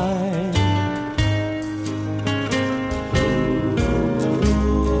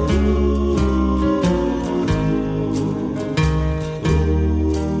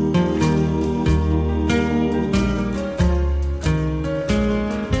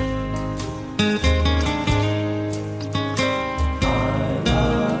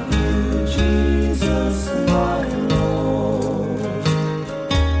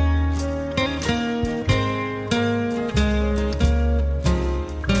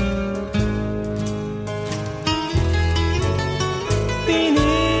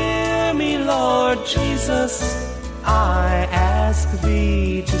 Jesus, I ask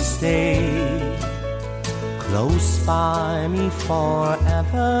thee to stay close by me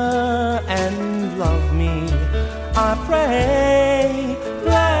forever and love me, I pray.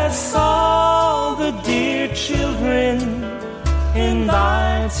 Bless all the dear children in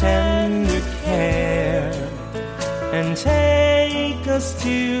thy tender care, and take us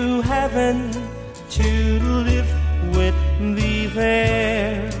to heaven to live with thee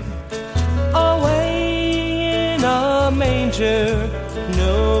there. Away in a manger,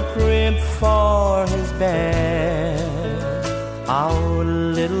 no crib for his bed. Our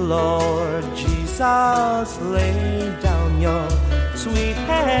little Lord Jesus, lay down your sweet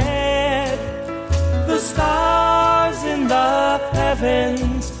head. The stars in the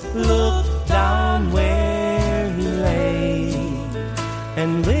heavens looked down where he lay,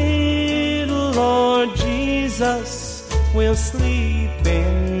 and little Lord Jesus will sleep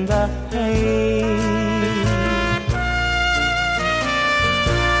in the hay.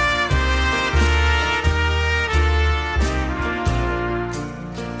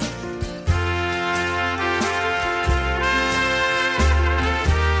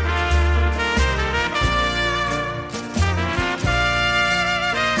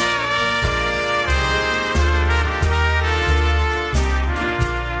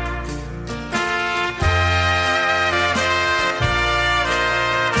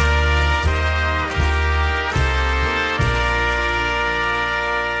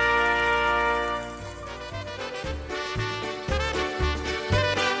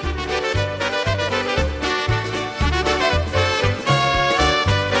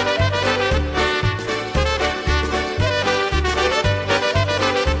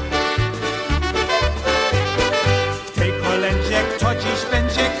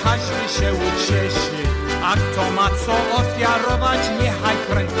 A kto ma co ofiarować, niechaj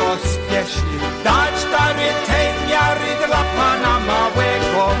prędko spieszy. Dać dary tej miary dla Pana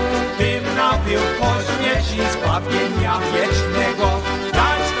małego, bym nabył po śmierci zbawienia wiecznego.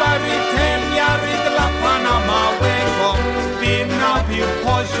 Dać dary tej miary dla Pana małego, bym nabył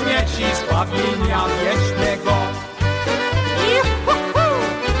po śmierci zbawienia wiecznego.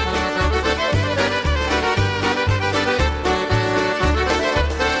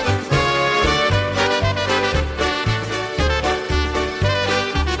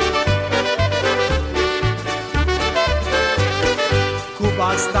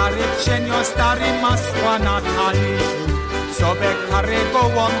 Stary cienio, stary masła na talerzu, sobie karę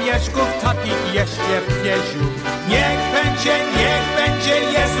gołąbieszków takich jeszcze w pieziu. Niech będzie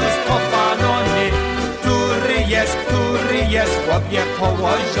Jezus pochwalony, który jest w łobie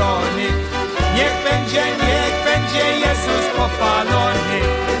położony. Niech będzie Jezus pochwalony,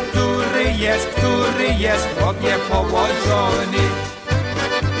 który jest w łobie położony.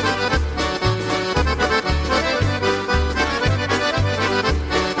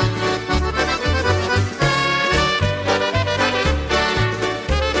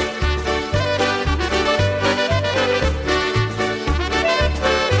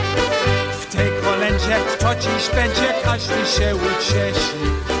 Kto dziś będzie, każdy się ucieszy,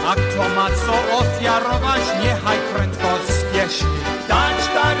 a kto ma co ofiarować, niechaj prędko spieszy. Dać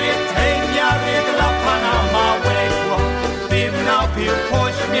dary tej miary dla Pana małego, bym nabył po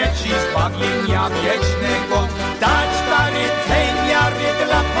śmierci zbawienia wiecznego. Dać dary tej miary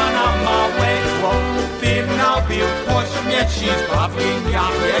dla Pana małego, bym nabył po śmierci zbawienia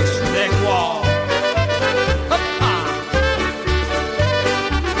wiecznego.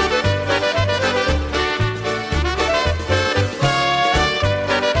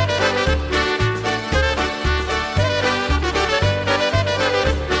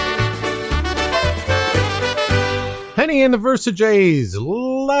 Henny and the Versajays,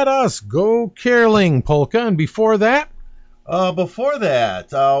 Let Us Go Caroling polka. And before that,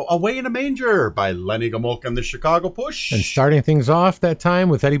 Away in a Manger by Lenny Gomulka and the Chicago Push. And starting things off that time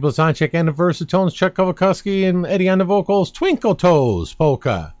with Eddie Blazonczyk and the Versatones, Chuck Kowakuski and Eddie on the vocals, Twinkle Toes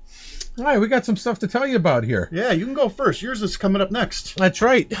polka. All right, we got some stuff to tell you about here. Yeah, you can go first. Yours is coming up next. That's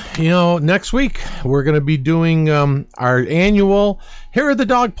right. You know, next week we're going to be doing our annual Hair of the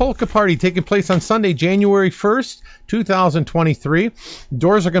Dog Polka Party taking place on Sunday, January 1st, 2023.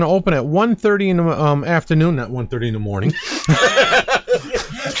 Doors are going to open at 1:30 in the afternoon, not 1:30 in the morning.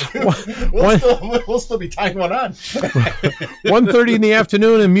 We'll still be tying one on. 1:30 in the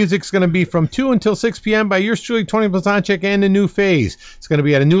afternoon, and music's going to be from 2 until 6 p.m. by yours truly, Tony Blazonczyk and the New Phase. It's going to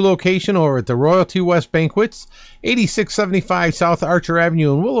be at a new location over at the Royalty West Banquets, 8675 South Archer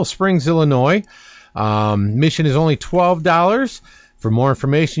Avenue in Willow Springs, Illinois. Admission is only $12. For more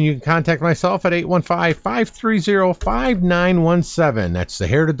information, you can contact myself at 815-530-5917. That's the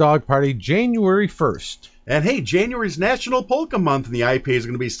Hair to Dog Party, January 1st. And hey, January's National Polka Month, and the IPA is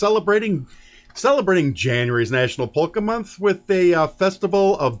going to be celebrating January's National Polka Month with a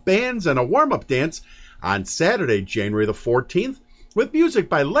festival of bands and a warm-up dance on Saturday, January the 14th, with music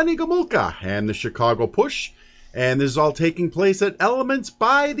by Lenny Gomulka and the Chicago Push. And this is all taking place at Elements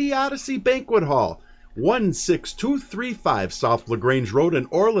by the Odyssey Banquet Hall, 16235 South LaGrange Road in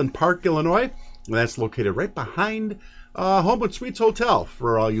Orland Park, Illinois. And that's located right behind Homewood Suites Hotel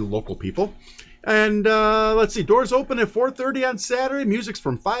for all you local people. And let's see, doors open at 4:30 on Saturday. Music's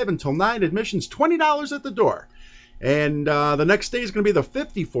from 5 until 9. Admission's $20 at the door. And the next day is going to be the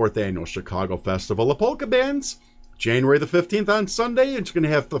 54th Annual Chicago Festival of Polka Bands. January the 15th on Sunday, it's going to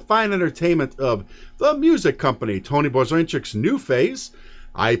have the fine entertainment of the Music Company, Tony Bozoinchik's New Phase,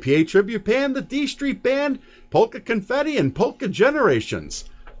 IPA Tribute Band, the D Street Band, Polka Confetti, and Polka Generations.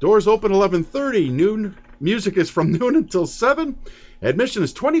 Doors open 11:30. Noon. Music is from noon until 7. Admission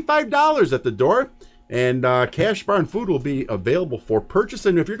is $25 at the door, and cash bar and food will be available for purchase.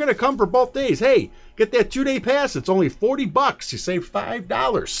 And if you're going to come for both days, hey, get that 2-day pass. It's only $40. You save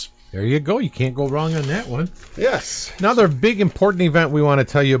 $5. There you go. You can't go wrong on that one. Yes. Another big important event we want to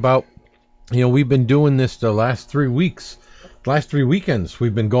tell you about. You know, we've been doing this the last 3 weeks. Last 3 weekends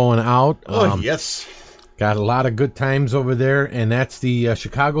we've been going out. Yes. Got a lot of good times over there, and that's the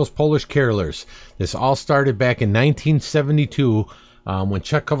Chicago's Polish Carolers. This all started back in 1972 when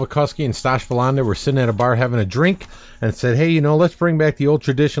Chuck Kovakowski and Stash Valander were sitting at a bar having a drink and said, hey, you know, let's bring back the old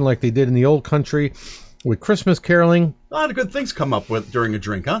tradition like they did in the old country with Christmas caroling. A lot of good things come up with during a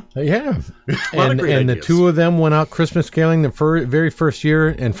drink, huh? Yeah. and the two of them went out Christmas caroling the very first year,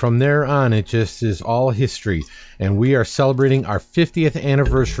 and from there on, it just is all history. And we are celebrating our 50th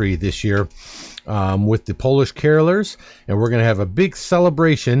anniversary this year with the Polish Carolers, and we're going to have a big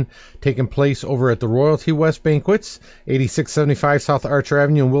celebration taking place over at the Royalty West Banquets, 8675 South Archer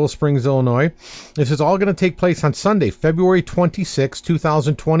Avenue in Willow Springs, Illinois. This is all going to take place on Sunday, February 26,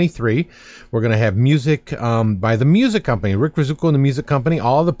 2023. We're going to have music by the Music Company, Rick Rizuko and the Music Company.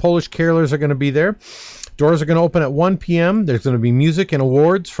 All the Polish Carolers are going to be there. Doors are going to open at 1 p.m. There's going to be music and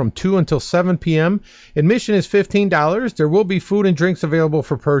awards from 2 until 7 p.m. Admission is $15. There will be food and drinks available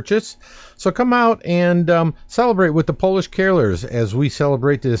for purchase. So come out and celebrate with the Polish Carolers as we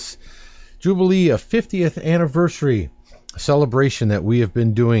celebrate this Jubilee of 50th anniversary celebration that we have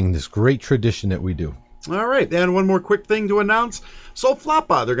been doing, this great tradition that we do. All right, and one more quick thing to announce. So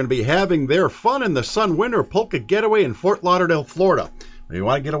Floppa, they're going to be having their Fun in the Sun Winter Polka Getaway in Fort Lauderdale, Florida. You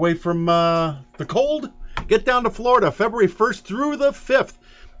want to get away from the cold? Get down to Florida, February 1st through the 5th.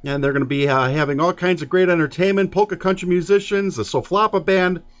 And they're going to be having all kinds of great entertainment, polka country musicians, the Soflapa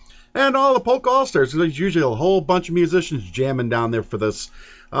Band, and all the Polka All-Stars. There's usually a whole bunch of musicians jamming down there for this.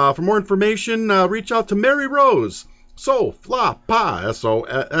 For more information, reach out to Mary Rose. Soflapa,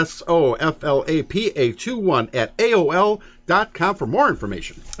 SOFLAPA 21 at AOL.com for more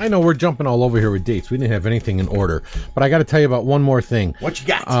information. I know we're jumping all over here with dates. We didn't have anything in order. But I got to tell you about one more thing. What you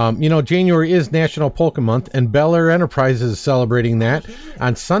got? You know, January is National Polka Month, and Bel Air Enterprises is celebrating that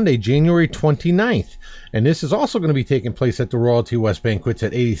on Sunday, January 29th. And this is also going to be taking place at the Royalty West Banquets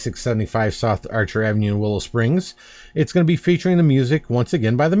at 8675 South Archer Avenue in Willow Springs. It's going to be featuring the music, once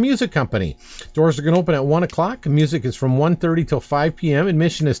again, by the Music Company. Doors are going to open at 1 o'clock. Music is from 1:30 till 5 p.m.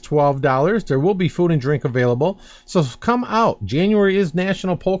 Admission is $12. There will be food and drink available. So come out. January is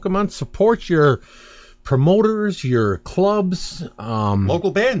National Polka Month. Support your promoters, your clubs.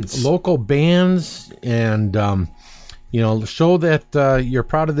 Local bands. And... you know, show that you're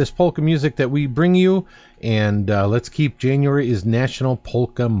proud of this polka music that we bring you, and let's keep January is National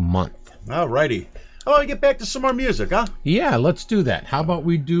Polka Month. All righty. How about we get back to some more music, huh? Yeah, let's do that. How about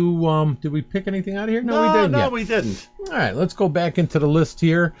we do, did we pick anything out of here? No, we didn't. No, we didn't. All right, let's go back into the list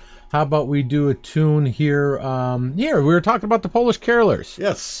here. How about we do a tune here? We were talking about the Polish Carolers.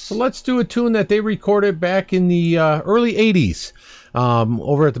 Yes. So let's do a tune that they recorded back in the early 80s.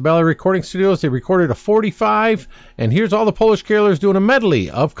 Over at the Bel Air Recording Studios, they recorded a 45, and here's all the Polish Carolers doing a medley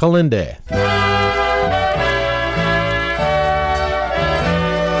of Kalinde.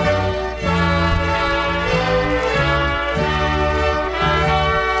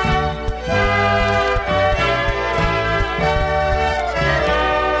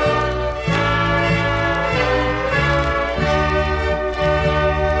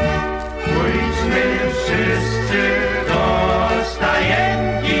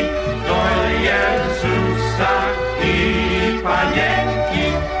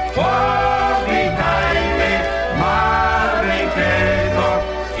 Panienki,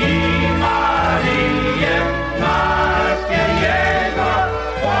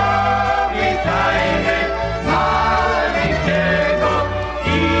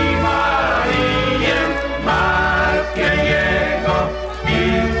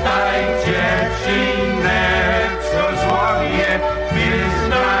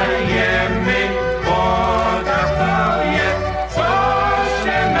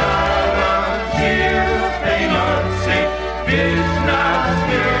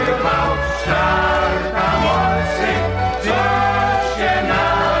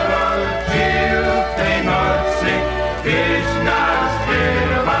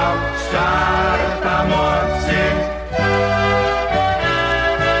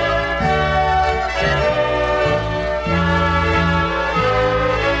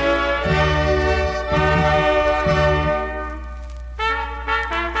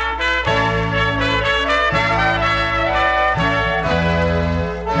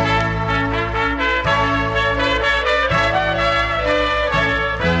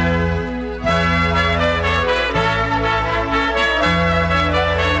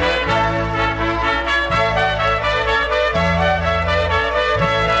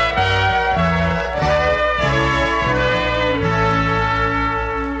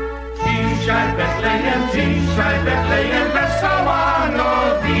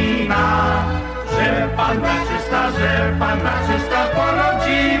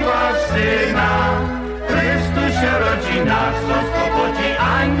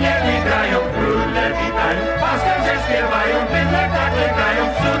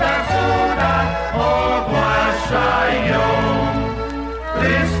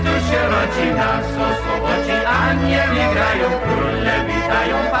 sieroci nas oswobodzi. Anieli grają, króle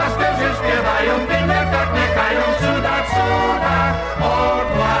witają, pasterze śpiewają, byle tak nekają, cuda, cuda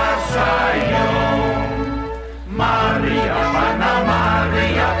ogłaszają. Maryja,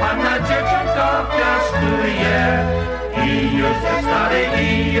 Panna dzieciątko piastuje. I Józef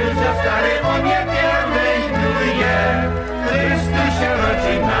stary o niebie wyjduje. Chrystus się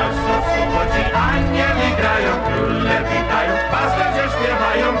rodzi, nas oswobodzi. Anieli grają, króle witają, pasterze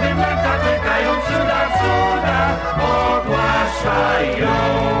śpiewają, byle tak nekają, cuda, cuda ogłaszają.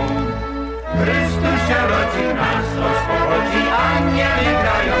 Chrystus się rodzi, nas oswobodzi. Anieli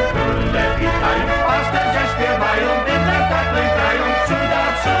grają, króle witają, pasterze śpiewają, byle tak nekają, cuda,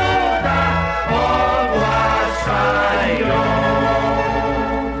 cuda ogłaszają.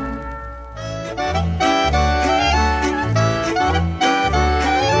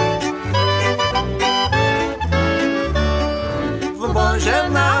 W Boże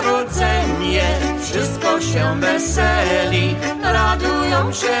Narodzenie wszystko się weseli,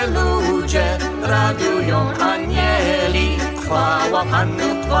 radują się ludzie, radują anieli. Chwała Panu,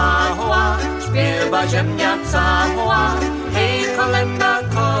 chwała, śpiewa ziemia cała, hej, kolenda,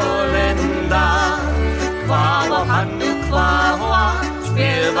 kolenda. Chwała Panu, chwała,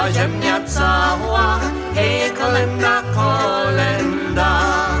 śpiewa ziemia cała, hej, kolenda, kolenda.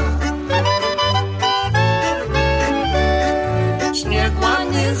 Śnieg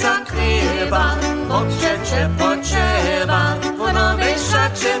ładnie zakrywa, odciecie pociewa, w nowej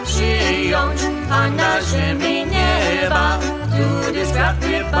szacie przyjąć Pana ziemi nieba, który świat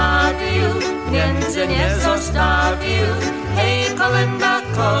wybawił, między nie zostawił. Hej, kolenda,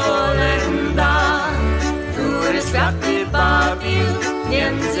 kolenda, który świat wybawił,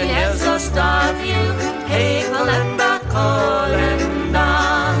 między nie zostawił. Hej, kolenda, kolenda.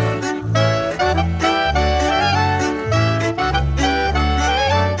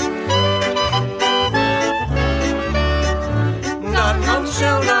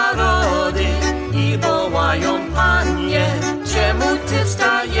 Się narody i wołają, Panie, czemu Ty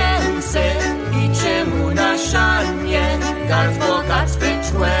wstajęcy i czemu na szanie? Dar w bogactwie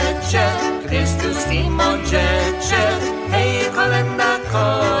człecze, Chrystus w tym odziecie. Hej, kolenda,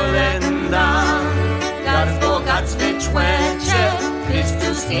 kolenda. Dar w bogactwie człecze,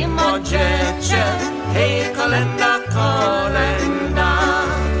 Chrystus w tym odziecie. Hej, kolenda, kolenda.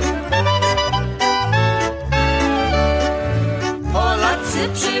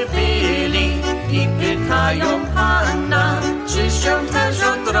 Przybyli i pytają Pana, czy się też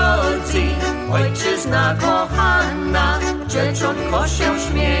odrodzi ojczyzna kochana. Dzieciątko się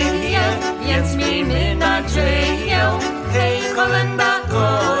śmieje, więc miejmy nadzieję. Hej, kolenda,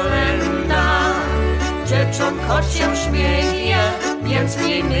 kolenda. Dzieciątko się śmieje, więc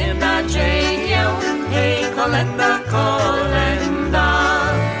miejmy nadzieję. Hej, kolenda, kolenda.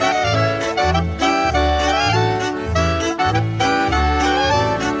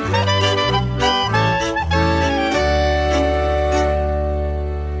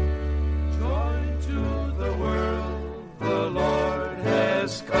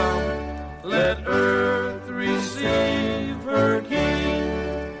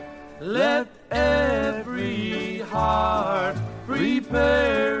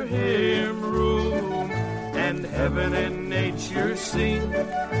 Prepare him room, and heaven and nature sing,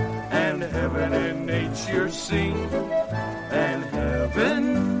 and heaven and nature sing, and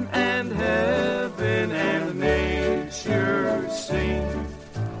heaven and nature sing,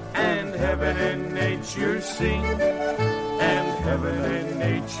 and heaven and nature sing, and heaven and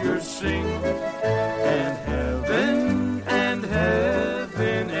nature sing, and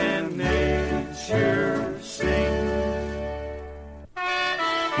heaven and nature sing.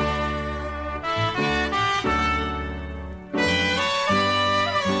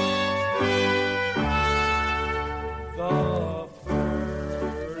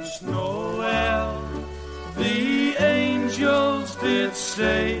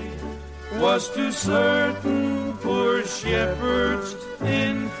 Say was to certain poor shepherds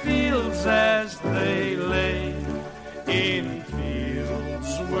in fields as they lay, in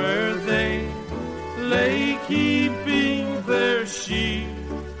fields where they lay keeping their sheep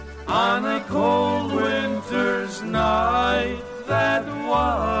on a cold winter's night that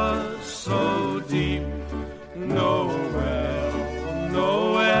was so deep. Noel,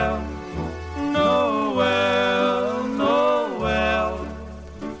 Noel, Noel, Noel,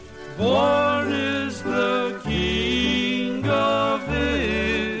 born is the King of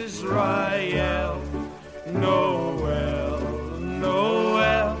Israel. Noel,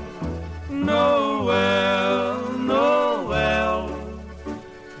 Noel, Noel, Noel,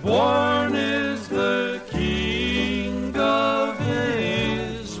 born is the King of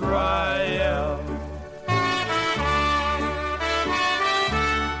Israel.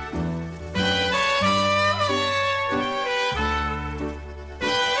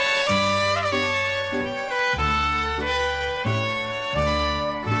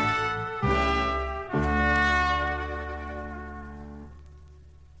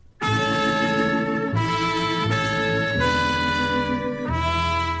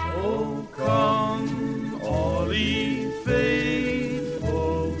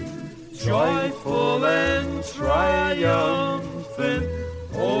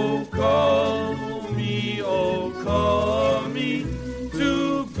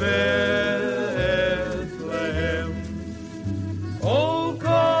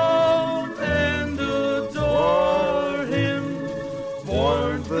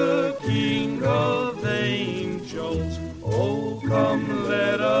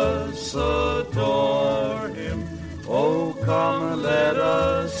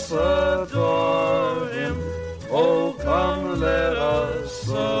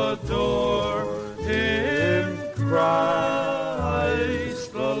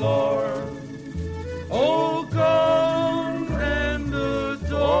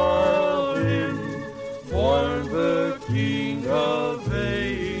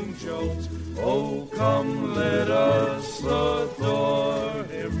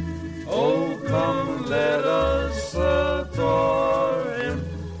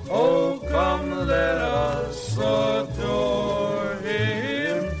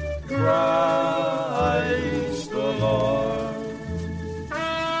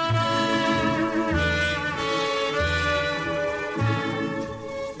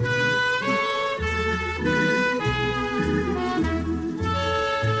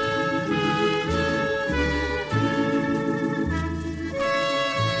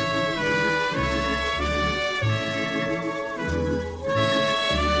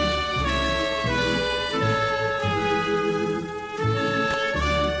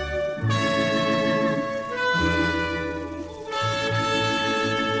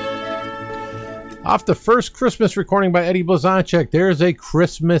 Off the first Christmas recording by Eddie Blazonczyk, there's a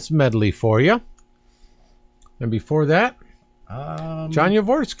Christmas medley for you. And before that, John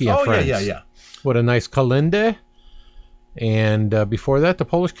Jaworski and Friends. Yeah. What a nice Kalinde. And before that, the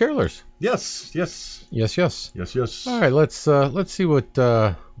Polish Carolers. Yes. All right, let's see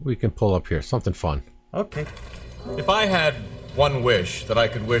what we can pull up here. Something fun. Okay. If I had one wish that I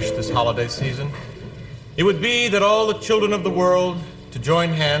could wish this holiday season, it would be that all the children of the world to join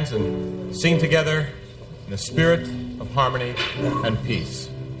hands and sing together in a spirit of harmony and peace.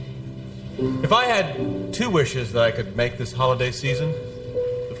 If I had two wishes that I could make this holiday season,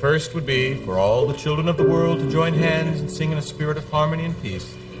 the first would be for all the children of the world to join hands and sing in a spirit of harmony and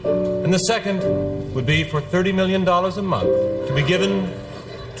peace. And the second would be for $30 million a month to be given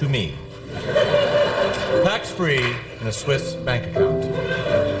to me, tax-free in a Swiss bank account.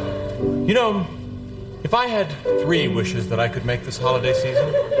 You know, if I had three wishes that I could make this holiday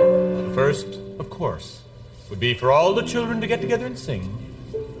season, the first, of course, would be for all the children to get together and sing.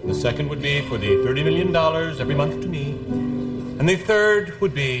 The second would be for the $30 million every month to me. And the third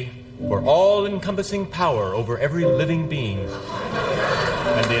would be for all-encompassing power over every living being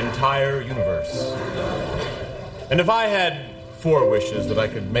and the entire universe. And if I had four wishes that I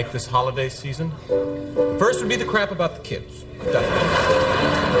could make this holiday season, the first would be the crap about the kids. The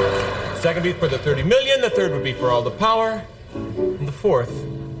second would be for the 30 million, the third would be for all the power, and the fourth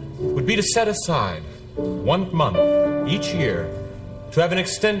would be to set aside 1 month each year to have an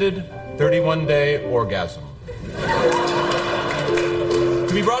extended 31-day orgasm.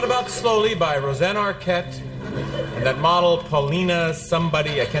 To be brought about slowly by Rosanna Arquette and that model Paulina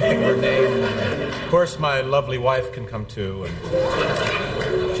somebody, I can't think of her name. Of course, my lovely wife can come too,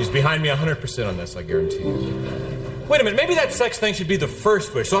 and she's behind me 100% on this, I guarantee you. Wait a minute, maybe that sex thing should be the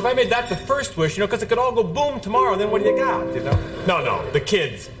first wish. So if I made that the first wish, because it could all go boom tomorrow, then what do you got, No, the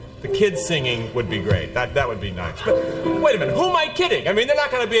kids. The kids singing would be great. That would be nice. But wait a minute, who am I kidding? I mean, they're not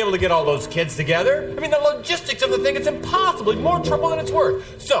going to be able to get all those kids together. I mean, the logistics of the thing, it's impossible. More trouble than it's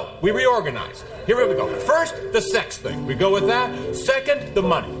worth. So, we reorganize. Here we go. First, the sex thing. We go with that. Second, the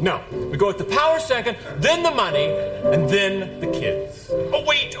money. No. We go with the power second, then the money, and then the kids. Oh,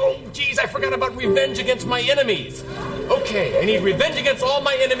 wait. Oh, geez, I forgot about revenge against my enemies. Okay, I need revenge against all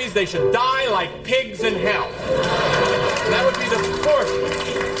my enemies. They should die like pigs in hell. That would be the fourth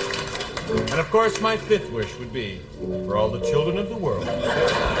wish. And of course, my fifth wish would be for all the children of the world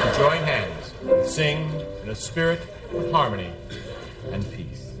to join hands and sing in a spirit of harmony and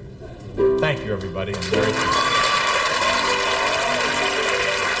peace. Thank you, everybody, and Merry Christmas.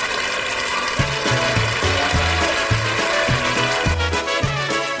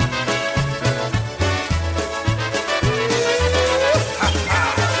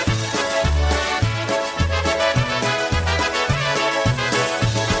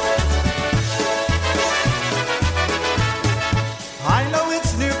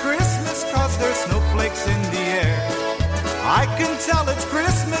 Tell it's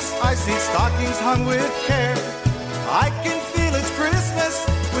Christmas, I see stockings hung with care. I can feel it's Christmas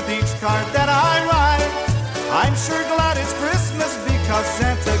with each card that I write. I'm sure glad it's Christmas because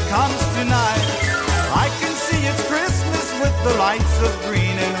Santa comes tonight. I can see it's Christmas with the lights of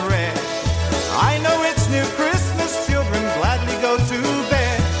green and red. I know it's new Christmas, children gladly go to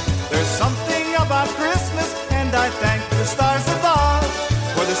bed. There's something about Christmas and I thank the stars above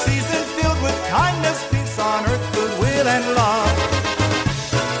for the season filled with kindness, peace on earth, goodwill and love.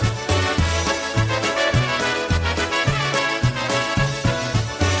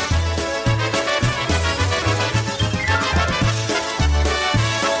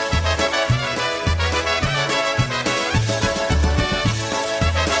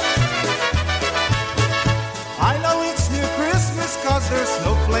 There's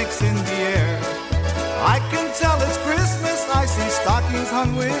snowflakes in the air. I can tell it's Christmas, I see stockings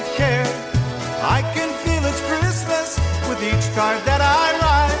hung with care. I can feel it's Christmas with each card that I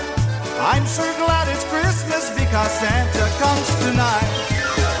write. I'm sure glad it's Christmas because Santa comes tonight.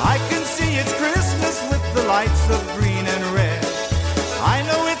 I can see it's Christmas with the lights of green and red. I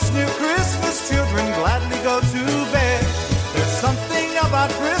know it's new Christmas, children gladly go to bed. There's something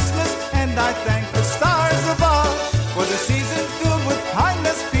about Christmas and I thank the stars above for the season filled with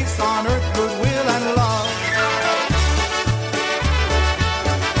kindness, peace on earth, goodwill and love.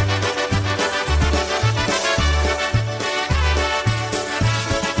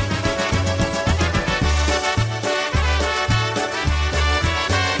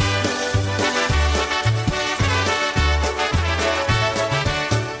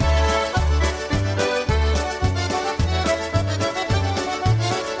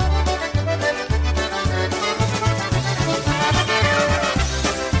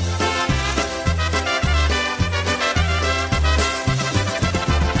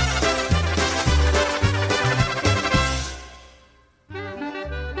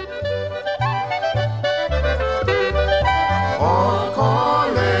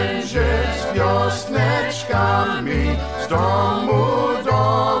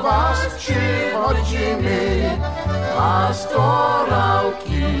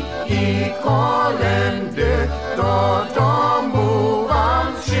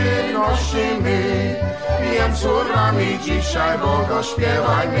 prosimy. Jęcurami dzisiaj Boga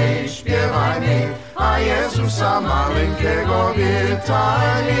śpiewajmy, śpiewajmy, a Jezusa maleńkiego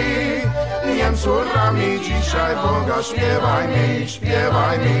witajmy. Jęcurami dzisiaj Boga śpiewajmy,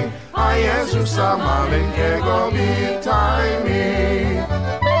 śpiewajmy, a Jezusa maleńkiego witajmy.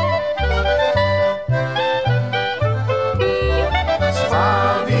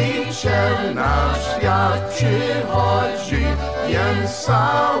 Zbawiciel na świat przychodzi, więc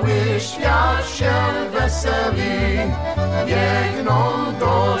cały świat się weseli. Biegną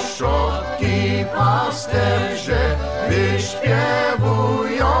do szopki pasterze,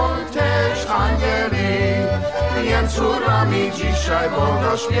 wyśpiewują też anieli. Jęcurami dzisiaj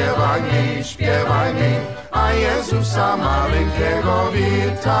Boga śpiewajmy, śpiewajmy, a Jezusa maleńkiego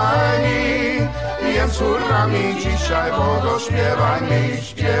witajmy. Jęcurami dzisiaj Boga śpiewajmy,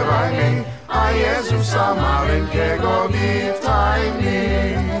 śpiewajmy, a Jezusa maleńkiego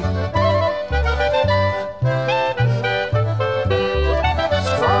witajmy.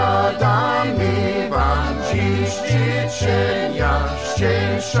 Składamy wam dziś życzenia,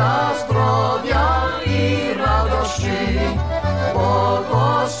 szczęścia, zdrowia i radości,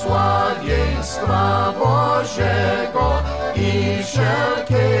 błogosławieństwa Bożego i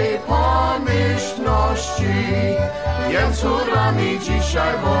wszelkiej pomyślności. Jęcurami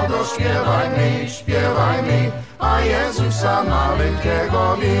dzisiaj Boga śpiewajmy, śpiewajmy, a Jezusa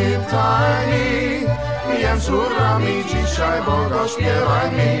maleńkiego witajmy. Jęcurami dzisiaj Boga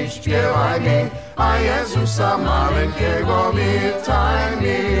śpiewajmy, śpiewajmy, a Jezusa maleńkiego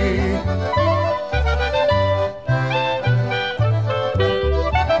witajmy.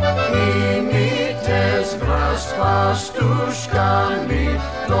 I my też wraz z pastuszkami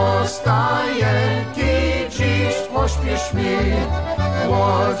do stajenki dziś pośpieszmy.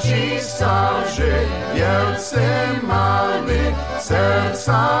 Młodzi, starzy, wielcy, mały,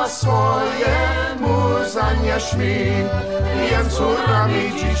 serca swojemu zanieśmy.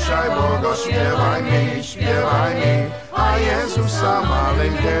 Jęcurami dzisiaj Boga śpiewajmy, śpiewajmy, a Jezusa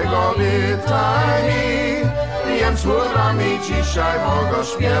maleńkiego witajmy. Jęcurami dzisiaj Boga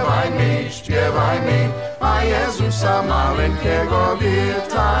śpiewajmy, śpiewajmy, a Jezusa maleńkiego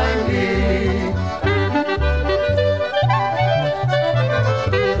witajmy.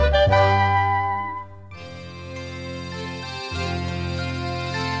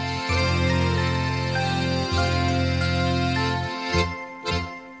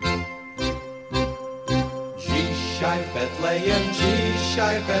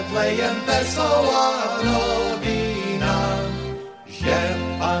 Dzisiaj w Betlejem wesoła nowina, że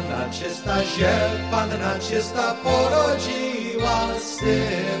Panna czysta porodziła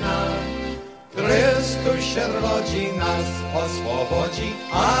Syna. Chrystus się rodzi, nas oswobodzi,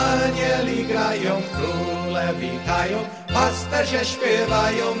 anieli grają, króle witają, pasterze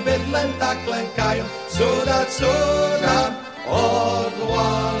śpiewają, bydlęta klękają, cuda, cuda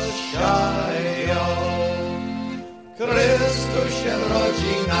ogłaszają. Chrystus się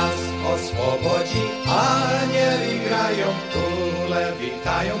rodzi, nas oswobodzi, anieli grają, króle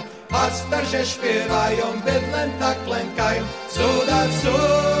witają, pasterze śpiewają, bydlęta klękają, cuda,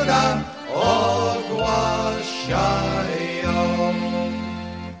 cuda ogłaszają.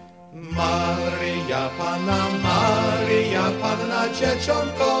 Maryja Panna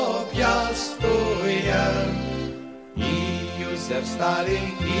dzieciątko piastuje.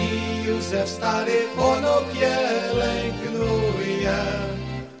 Józef stary ono pielęgnuje.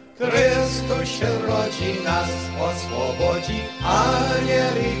 Chrystus się rodzi, nas oswobodzi,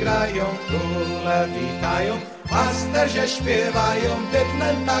 anieli grają, króle witają, pasterze śpiewają,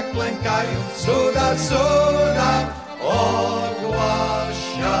 bydlęta klękają, cuda, cuda ogłaszają.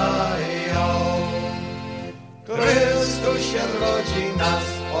 Chrystus się rodzi, nas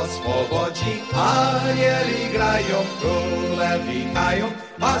oswobodzi, anieli grają, króle witają,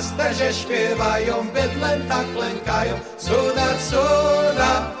 pasterze śpiewają, bydlęta klękają, cuda,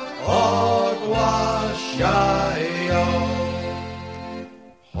 cuda ogłaszają.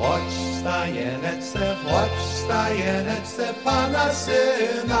 Chodź stajeneczce, Pana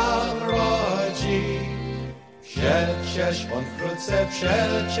Syna rodzi. Przecież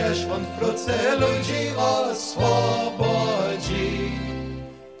on wkrótce ludzi oswobodzi.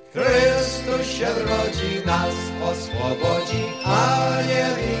 Chrystus się rodzi, nas oswobodzi,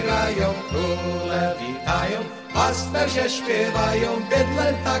 anieli grają, króle witają, pasterze śpiewają,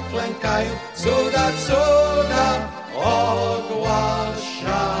 bydlęta klękają, cuda, cuda ogłaszają.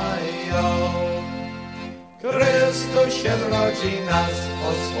 Chrystus się rodzi, nas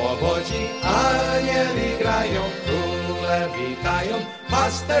oswobodzi, anieli grają, króle witają,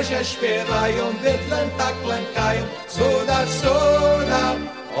 pasterze śpiewają, bydlęta klękają, cuda, cuda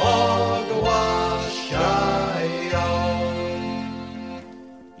ogłaszają.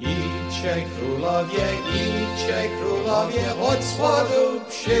 panowie od spodu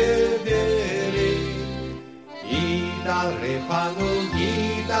przybyli. I dary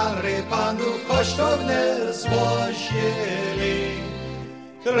panu kosztowne złożyli.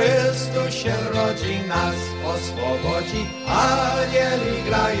 Chrystus się rodzi, nas oswobodzi, anieli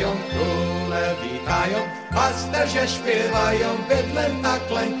grają, króle witają, pasterze śpiewają, bydlęta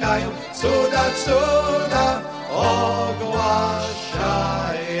klękają, cuda ogłaszają.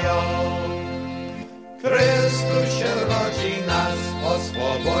 Chrystus się rodzi, nas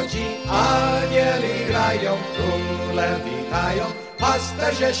oswobodzi, anieli grają, króle witają,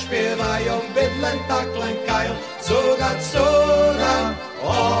 pasterze śpiewają, bydlęta klękają, cuda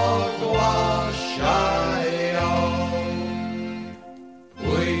ogłaszają.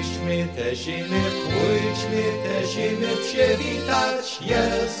 Pójdźmy te zimy przywitać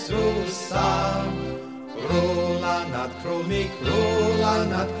Jezusa. Króla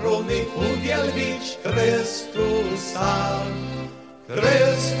nad królmi uwielbić Chrystusa.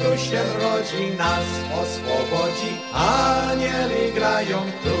 Chrystus się rodzi, nas oswobodzi, anieli grają,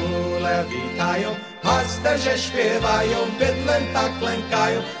 króle witają, pasterze śpiewają, bydlęta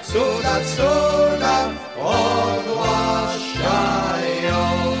klękają, cuda ogłaszają.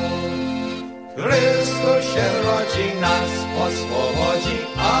 Chrystus się rodzi, nas oswobodzi,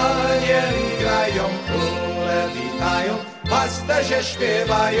 anieli grają, króle witają, pasterze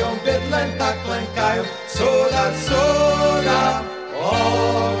śpiewają, bydlęta klękają, cuda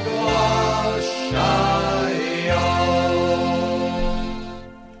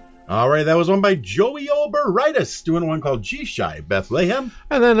All right, that was one by Joey Oberitis, doing one called G-Shy, Bethlehem.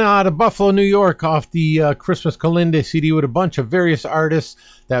 And then out of Buffalo, New York, off the Christmas Kalinda CD with a bunch of various artists,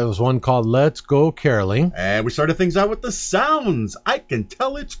 that was one called Let's Go Caroling. And we started things out with the Sounds. I Can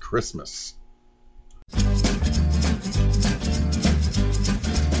Tell It's Christmas.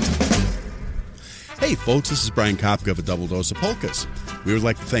 Hey folks, this is Brian Kopka of A Double Dose of Polkas. We would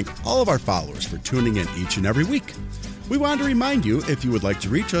like to thank all of our followers for tuning in each and every week. We want to remind you, if you would like to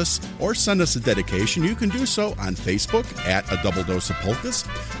reach us or send us a dedication, you can do so on Facebook at A Double Dose of Polkas,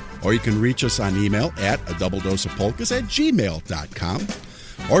 or you can reach us on email at adoubledosefpolkas@gmail.com,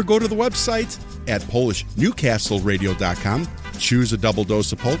 or go to the website at PolishNewcastleRadio.com, choose A Double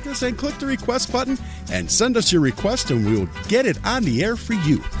Dose of Polkas, and click the request button, and send us your request, and we will get it on the air for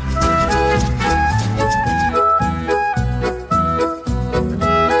you.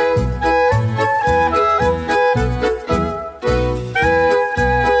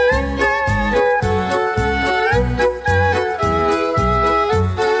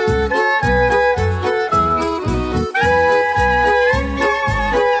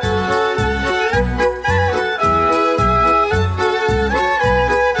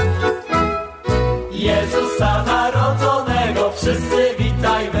 Jezusa narodzonego wszyscy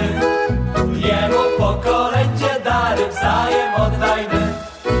witajmy, Jemu po kolędzie dary wzajem oddajmy.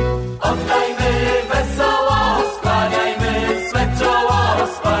 Oddajmy wesoło, skłaniajmy swe czoło,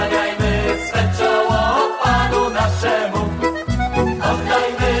 skłaniajmy swe czoło Panu naszemu.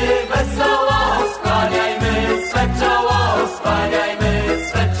 Oddajmy wesoło, skłaniajmy swe czoło, skłaniajmy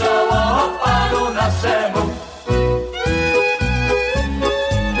swe czoło Panu naszemu.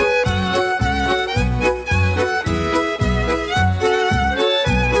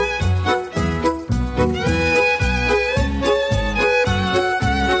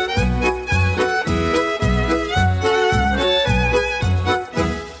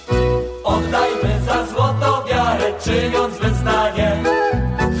 Czyniąc wyznanie,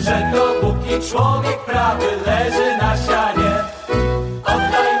 że to Bóg i człowiek prawy leży na sianie.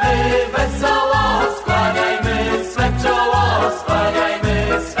 Oddajmy wesoło, skłaniajmy swe czoło,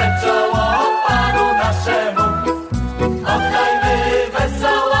 skłaniajmy swe czoło Panu naszemu. Oddajmy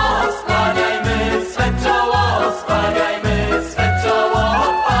wesoło, skłaniajmy swe czoło, skłaniajmy swe czoło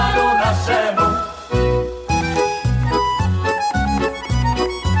Panu naszemu.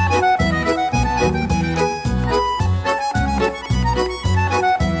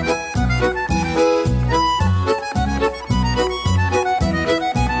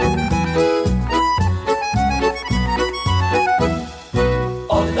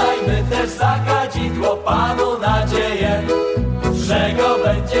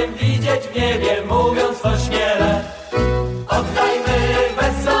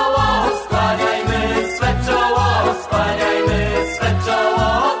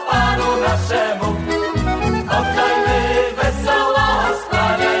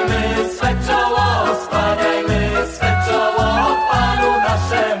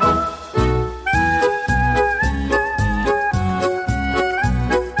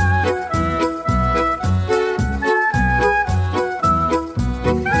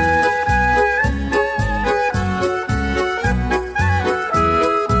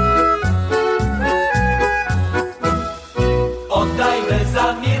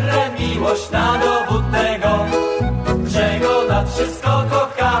 miłość na dowód tego, że go nad wszystko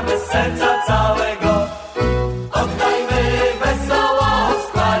kochamy z serca całego. Oddajmy wesoło,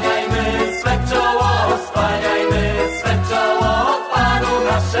 skłaniajmy swe czoło, skłaniajmy swe czoło Panu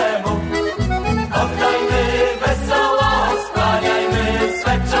naszemu. Oddajmy wesoło, skłaniajmy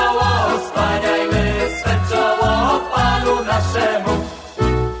swe czoło, skłaniajmy swe czoło Panu naszemu.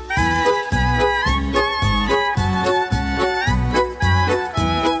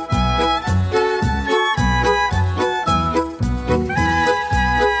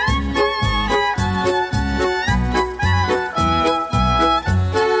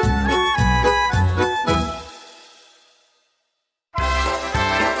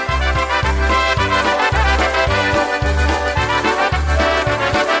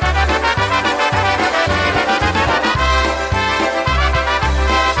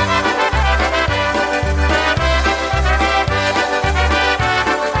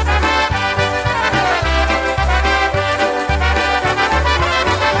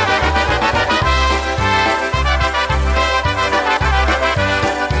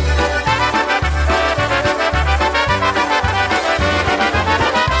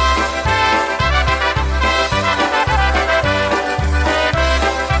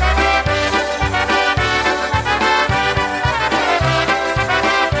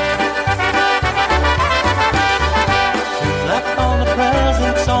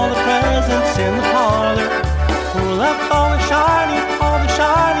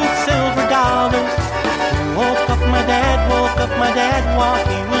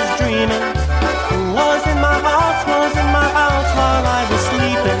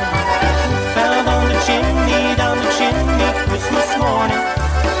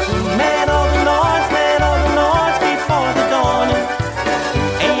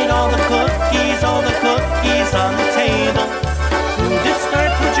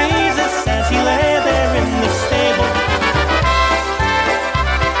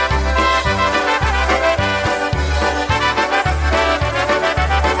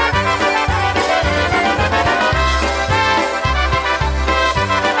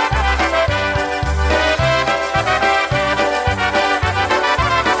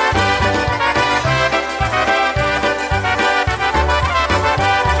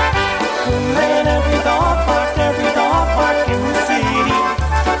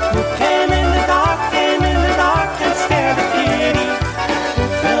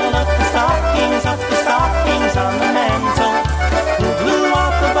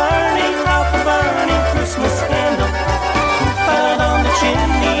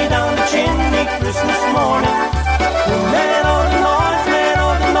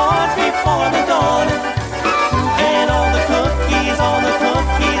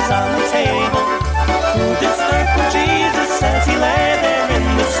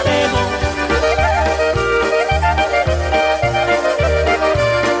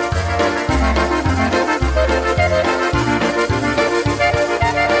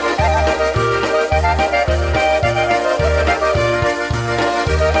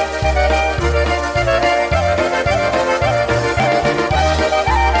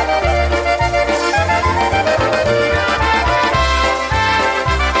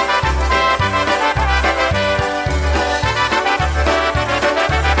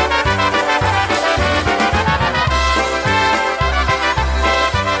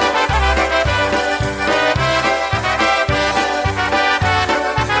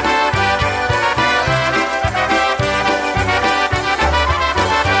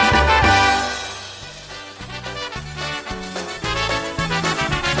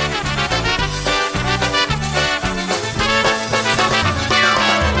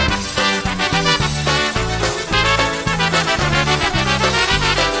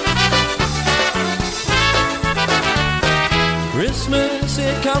 Christmas,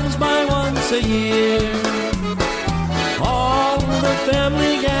 it comes by once a year. All the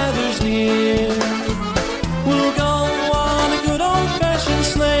family gathers near. We'll go on a good old-fashioned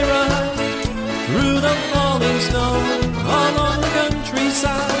sleigh ride through the falling snow along the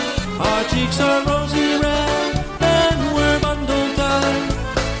countryside. Our cheeks are rosy red and we're bundled tight,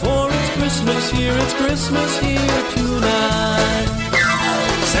 for it's Christmas here tonight.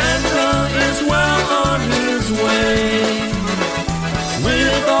 Santa is well on his way,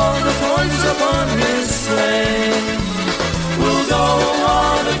 with all the toys upon his sleigh. We'll go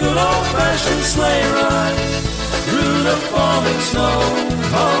on a good old-fashioned sleigh ride through the falling snow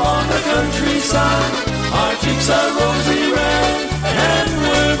along the countryside. Our cheeks are rosy red and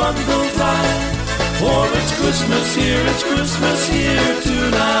we're bundled tight, for it's Christmas here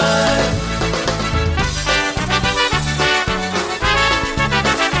tonight.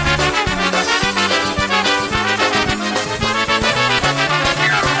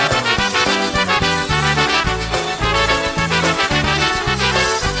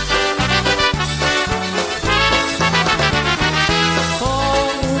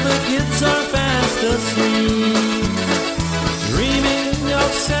 sleep, dreaming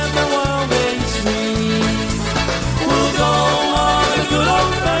of Santa while they sleep. We'll go on a good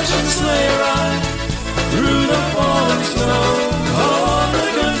old-fashioned sleigh ride through the falling snow on the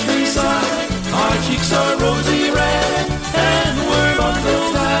countryside. Our cheeks are rosy red and we're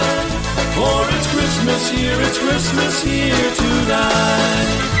bundled tight, for it's Christmas here tonight.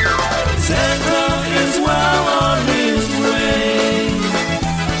 Santa is well on his way,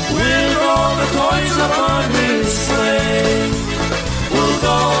 with all the toys upon his sleigh. We'll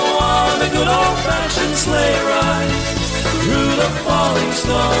go on a good old-fashioned sleigh ride through the falling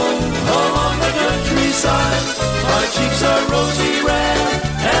snow along the countryside. Our cheeks are rosy red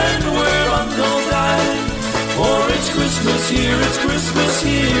and we're bundled tight, for it's Christmas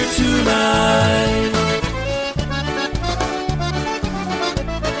here tonight.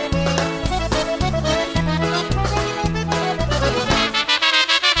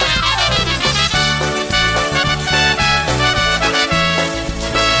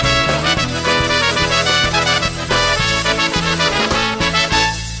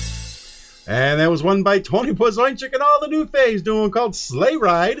 And that was one by Tony Blazonczyk and all the new phase doing called Sleigh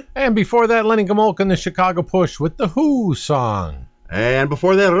Ride. And before that, Lenny Gomolka and the Chicago Push with the Who song. And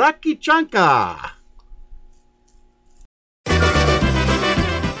before that, Rocky Chanka.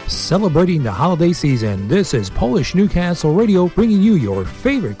 Celebrating the holiday season, this is Polish Newcastle Radio bringing you your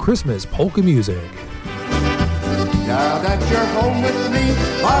favorite Christmas polka music. Now that you're home with me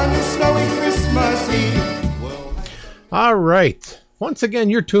on the snowy Christmas Eve. All right. Once again,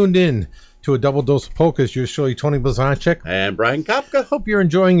 you're tuned in to a double dose of polkas. Yours truly, Tony Blazonczyk. And Brian Kopka. Hope you're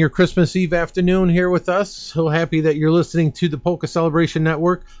enjoying your Christmas Eve afternoon here with us. So happy that you're listening to the Polka Celebration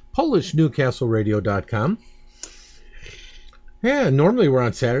Network, PolishNewcastleRadio.com. Yeah, normally we're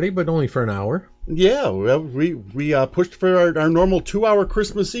on Saturday, but only for an hour. Yeah, we pushed for our normal 2-hour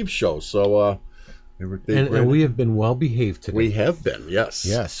Christmas Eve show, so and we have been well behaved today. We have been, yes.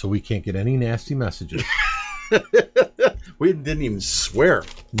 Yes, so we can't get any nasty messages. We didn't even swear.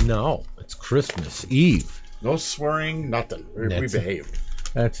 No, it's Christmas Eve. No swearing, nothing. We behaved.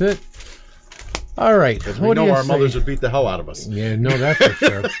 That's it. All right. Because we know our mothers would beat the hell out of us. Yeah, no, that's for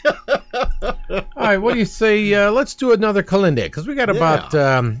sure. All right, what do you say? Let's do another Kalinda, because we got about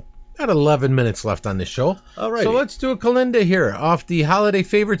 11 minutes left on this show. All right. So let's do a Kalinda here off the holiday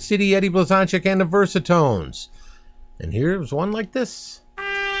favorite CD, Eddie Blazonczyk and the Versatones. And here's one like this.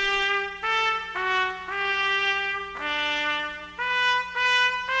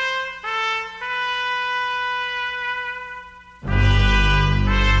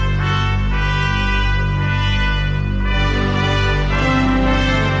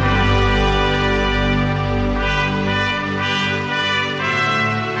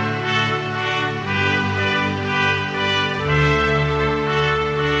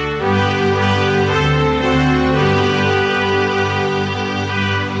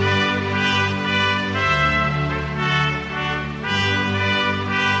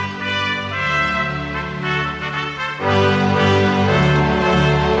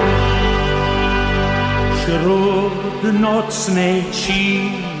 Nocnej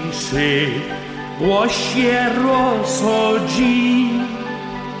ciszy głos się rozchodzi.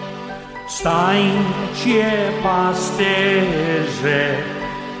 Stańcie pasterze,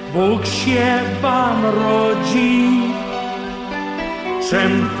 Bóg się wam rodzi.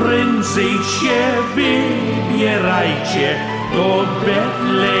 Czym prędzej się wybierajcie, do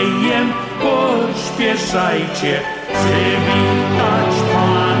Betlejem pośpieszajcie, przywitać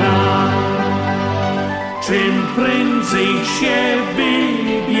Pana. Czym prędzej się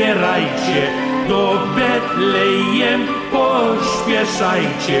wybierajcie, do Betlejem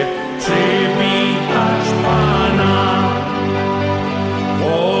pośpieszajcie, przywitać Pana.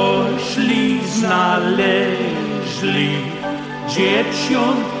 Poszli, znaleźli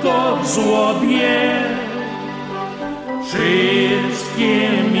dzieciątko w żłobie, wszystkie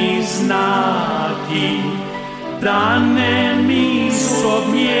mi znaki dane mi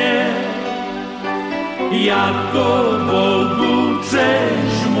sobie. Jako Bogu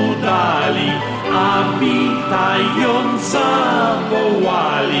cześć mu dali, a witając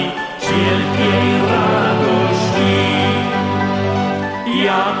zawołali z wielkiej radości.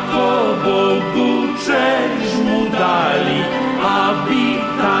 Jako Bogu cześć mu dali, a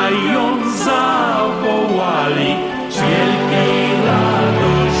witając zawołali z wielkiej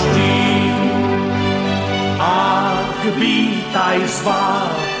radości. Ach, witaj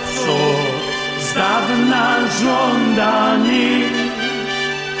zbawco, z dawna żądany,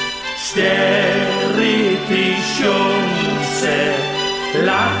 4000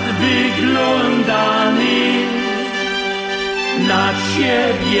 lat wyglądany. Na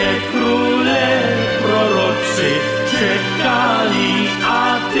Ciebie króle prorocy czekali,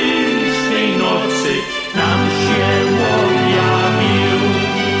 a Ty z tej nocy nam się objawił.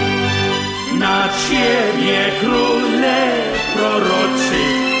 Na Ciebie króle prorocy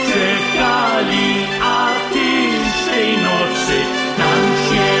czekali, a Ty z tej nocy nam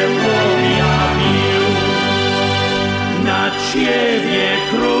się objawił. Na Ciebie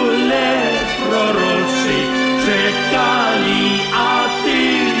króle prorocy czekali, a Ty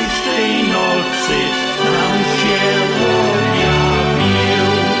z tej nocy nam się objawił.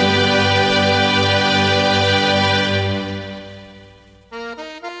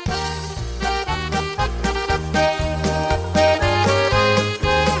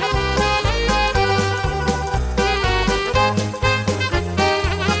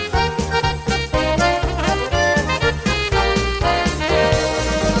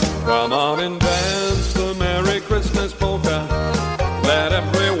 Come on and dance the Merry Christmas polka. Let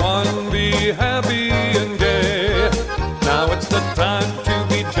everyone be happy and gay. Now it's the time to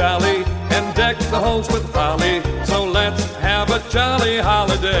be jolly and deck the halls with holly. So let's have a jolly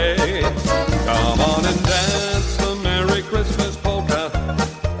holiday. Come on and dance the Merry Christmas polka.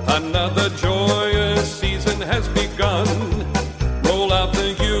 Another joyous season has begun. Roll out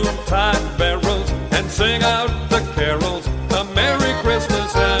the Yuletide barrels and sing out the carols. A Merry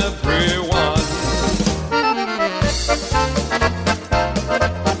Christmas, everyone.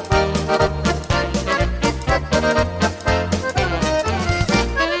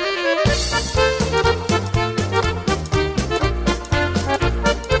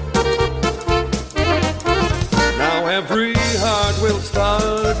 Now every heart will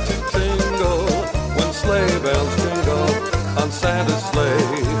start to tingle when sleigh bells jingle on Santa's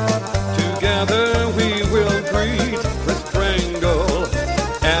sleigh. Together we will greet Kris Kringle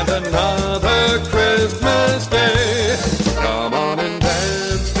and another Christmas day. Come on and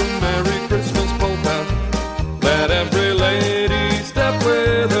dance the Merry Christmas polka. Let every lady step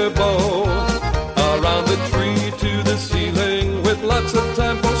with her bow around the tree to the ceiling, with lots of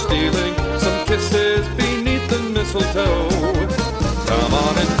time for stealing some kisses beneath the mistletoe. Come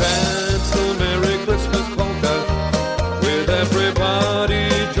on and dance the Merry Christmas polka, with everybody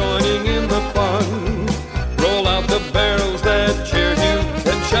joining in the fun. Roll out the barrels that cheer you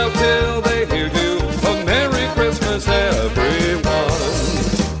and shout till they hear you. A Merry Christmas, everyone.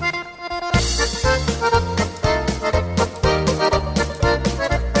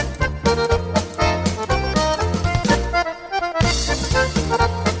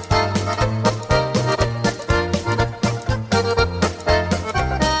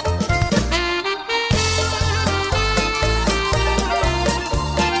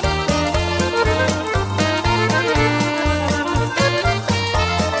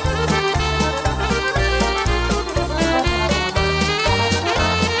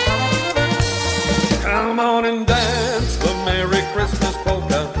 Come on and dance the Merry Christmas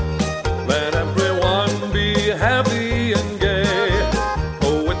polka. Let everyone be happy and gay.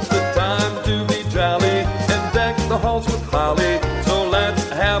 Oh, it's the time to be jolly and deck the halls with holly. So let's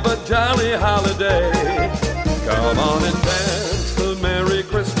have a jolly holiday. Come on and dance the Merry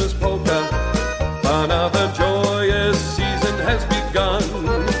Christmas polka. Another joyous season has begun.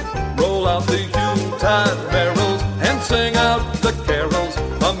 Roll out the Yuletide barrels and sing out the carols.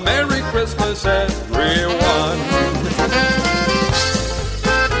 A Merry Christmas, everyone.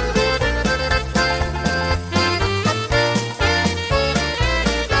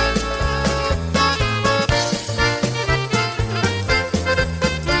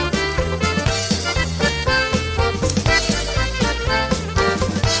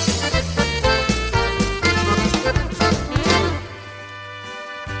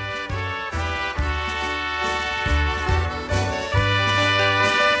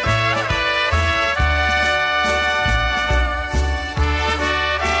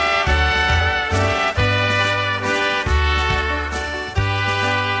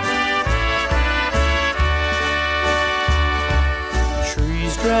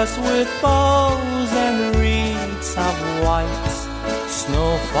 Dressed with bows and wreaths of white,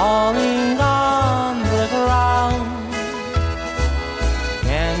 snow falling on the ground.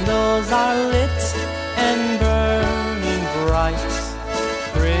 Candles are lit and burning bright.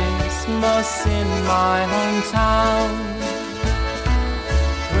 Christmas in my hometown.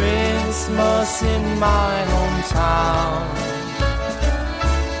 Christmas in my hometown.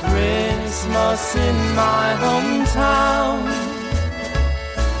 Christmas in my hometown.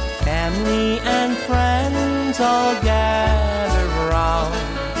 Family and friends all gather round.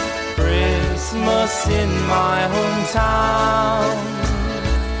 Christmas in my hometown.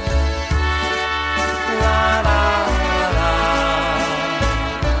 La, la, la, la.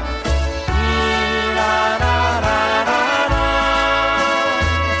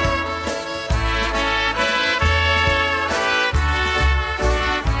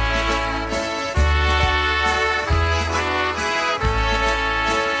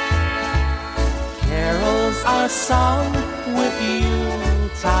 Christmas song with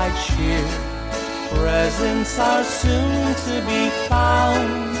Yuletide cheer. Presents are soon to be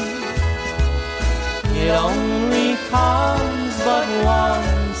found. It only comes but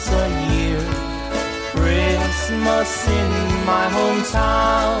once a year. Christmas in my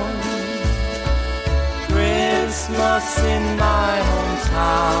hometown. Christmas in my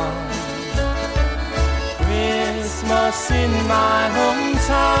hometown. Christmas in my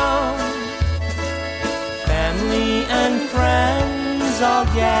hometown. Family and friends all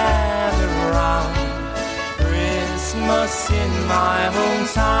gather round. Christmas in my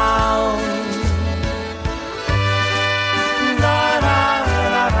hometown. Da, da,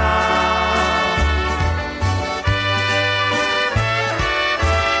 da, da.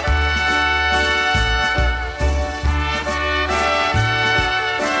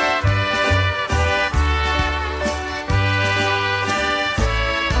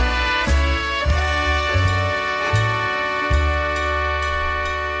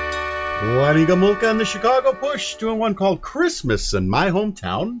 Lonnie Gamulka and the Chicago Push doing one called Christmas in My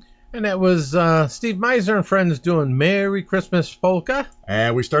Hometown. And that was Steve Meiser and friends doing Merry Christmas Polka.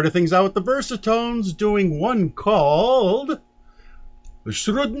 And we started things out with the Versatones doing one called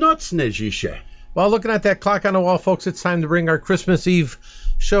Śródnocne Dzisiaj. Well, looking at that clock on the wall, folks, it's time to bring our Christmas Eve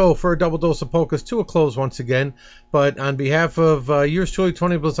show for a double dose of polkas to a close once again. But on behalf of yours truly,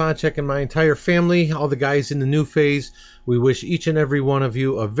 Tony Blazonczyk, and my entire family, all the guys in the new phase, we wish each and every one of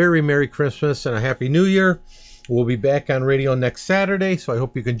you a very Merry Christmas and a Happy New Year. We'll be back on radio next Saturday, so I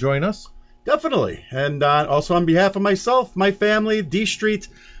hope you can join us. Definitely. And also on behalf of myself, my family, D Street,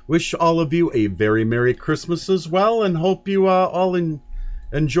 wish all of you a very Merry Christmas as well, and hope you all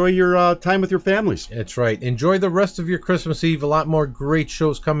enjoy your time with your families. That's right. Enjoy the rest of your Christmas Eve. A lot more great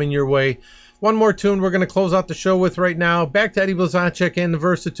shows coming your way. One more tune we're going to close out the show with right now. Back to Eddie Blazonczyk and the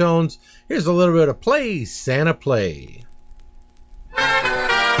Versatones. Here's a little bit of Play, Santa Play.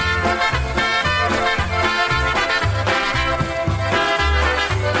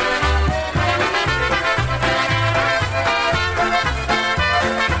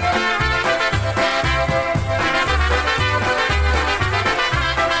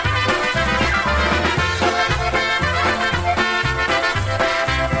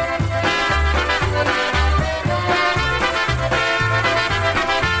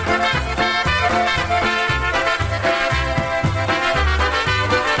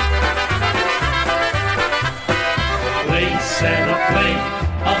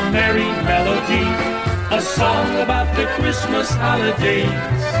 Song about the Christmas holidays.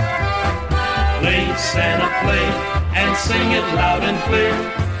 Play, Santa, play, and sing it loud and clear.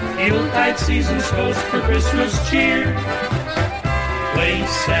 Yuletide season's toast for Christmas cheer. Play,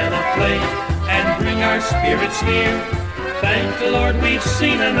 Santa, play, and bring our spirits near. Thank the Lord we've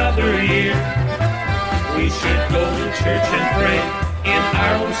seen another year. We should go to church and pray in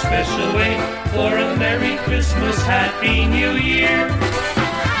our own special way for a Merry Christmas, Happy New Year.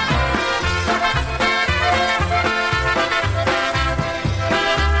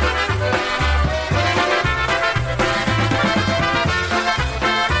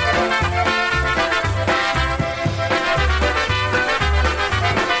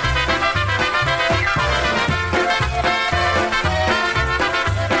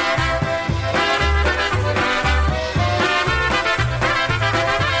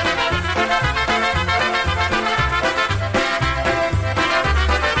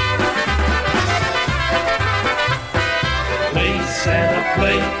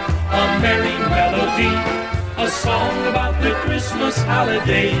 A song about the Christmas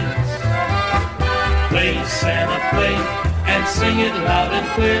holidays. Play, Santa, play, and sing it loud and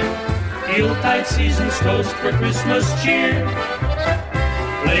clear. Yuletide season's toast for Christmas cheer.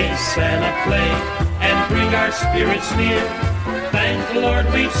 Play, Santa, play, and bring our spirits near. Thank the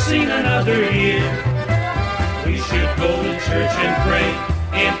Lord we've seen another year. We should go to church and pray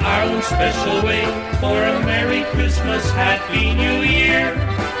in our own special way for a Merry Christmas, Happy New Year.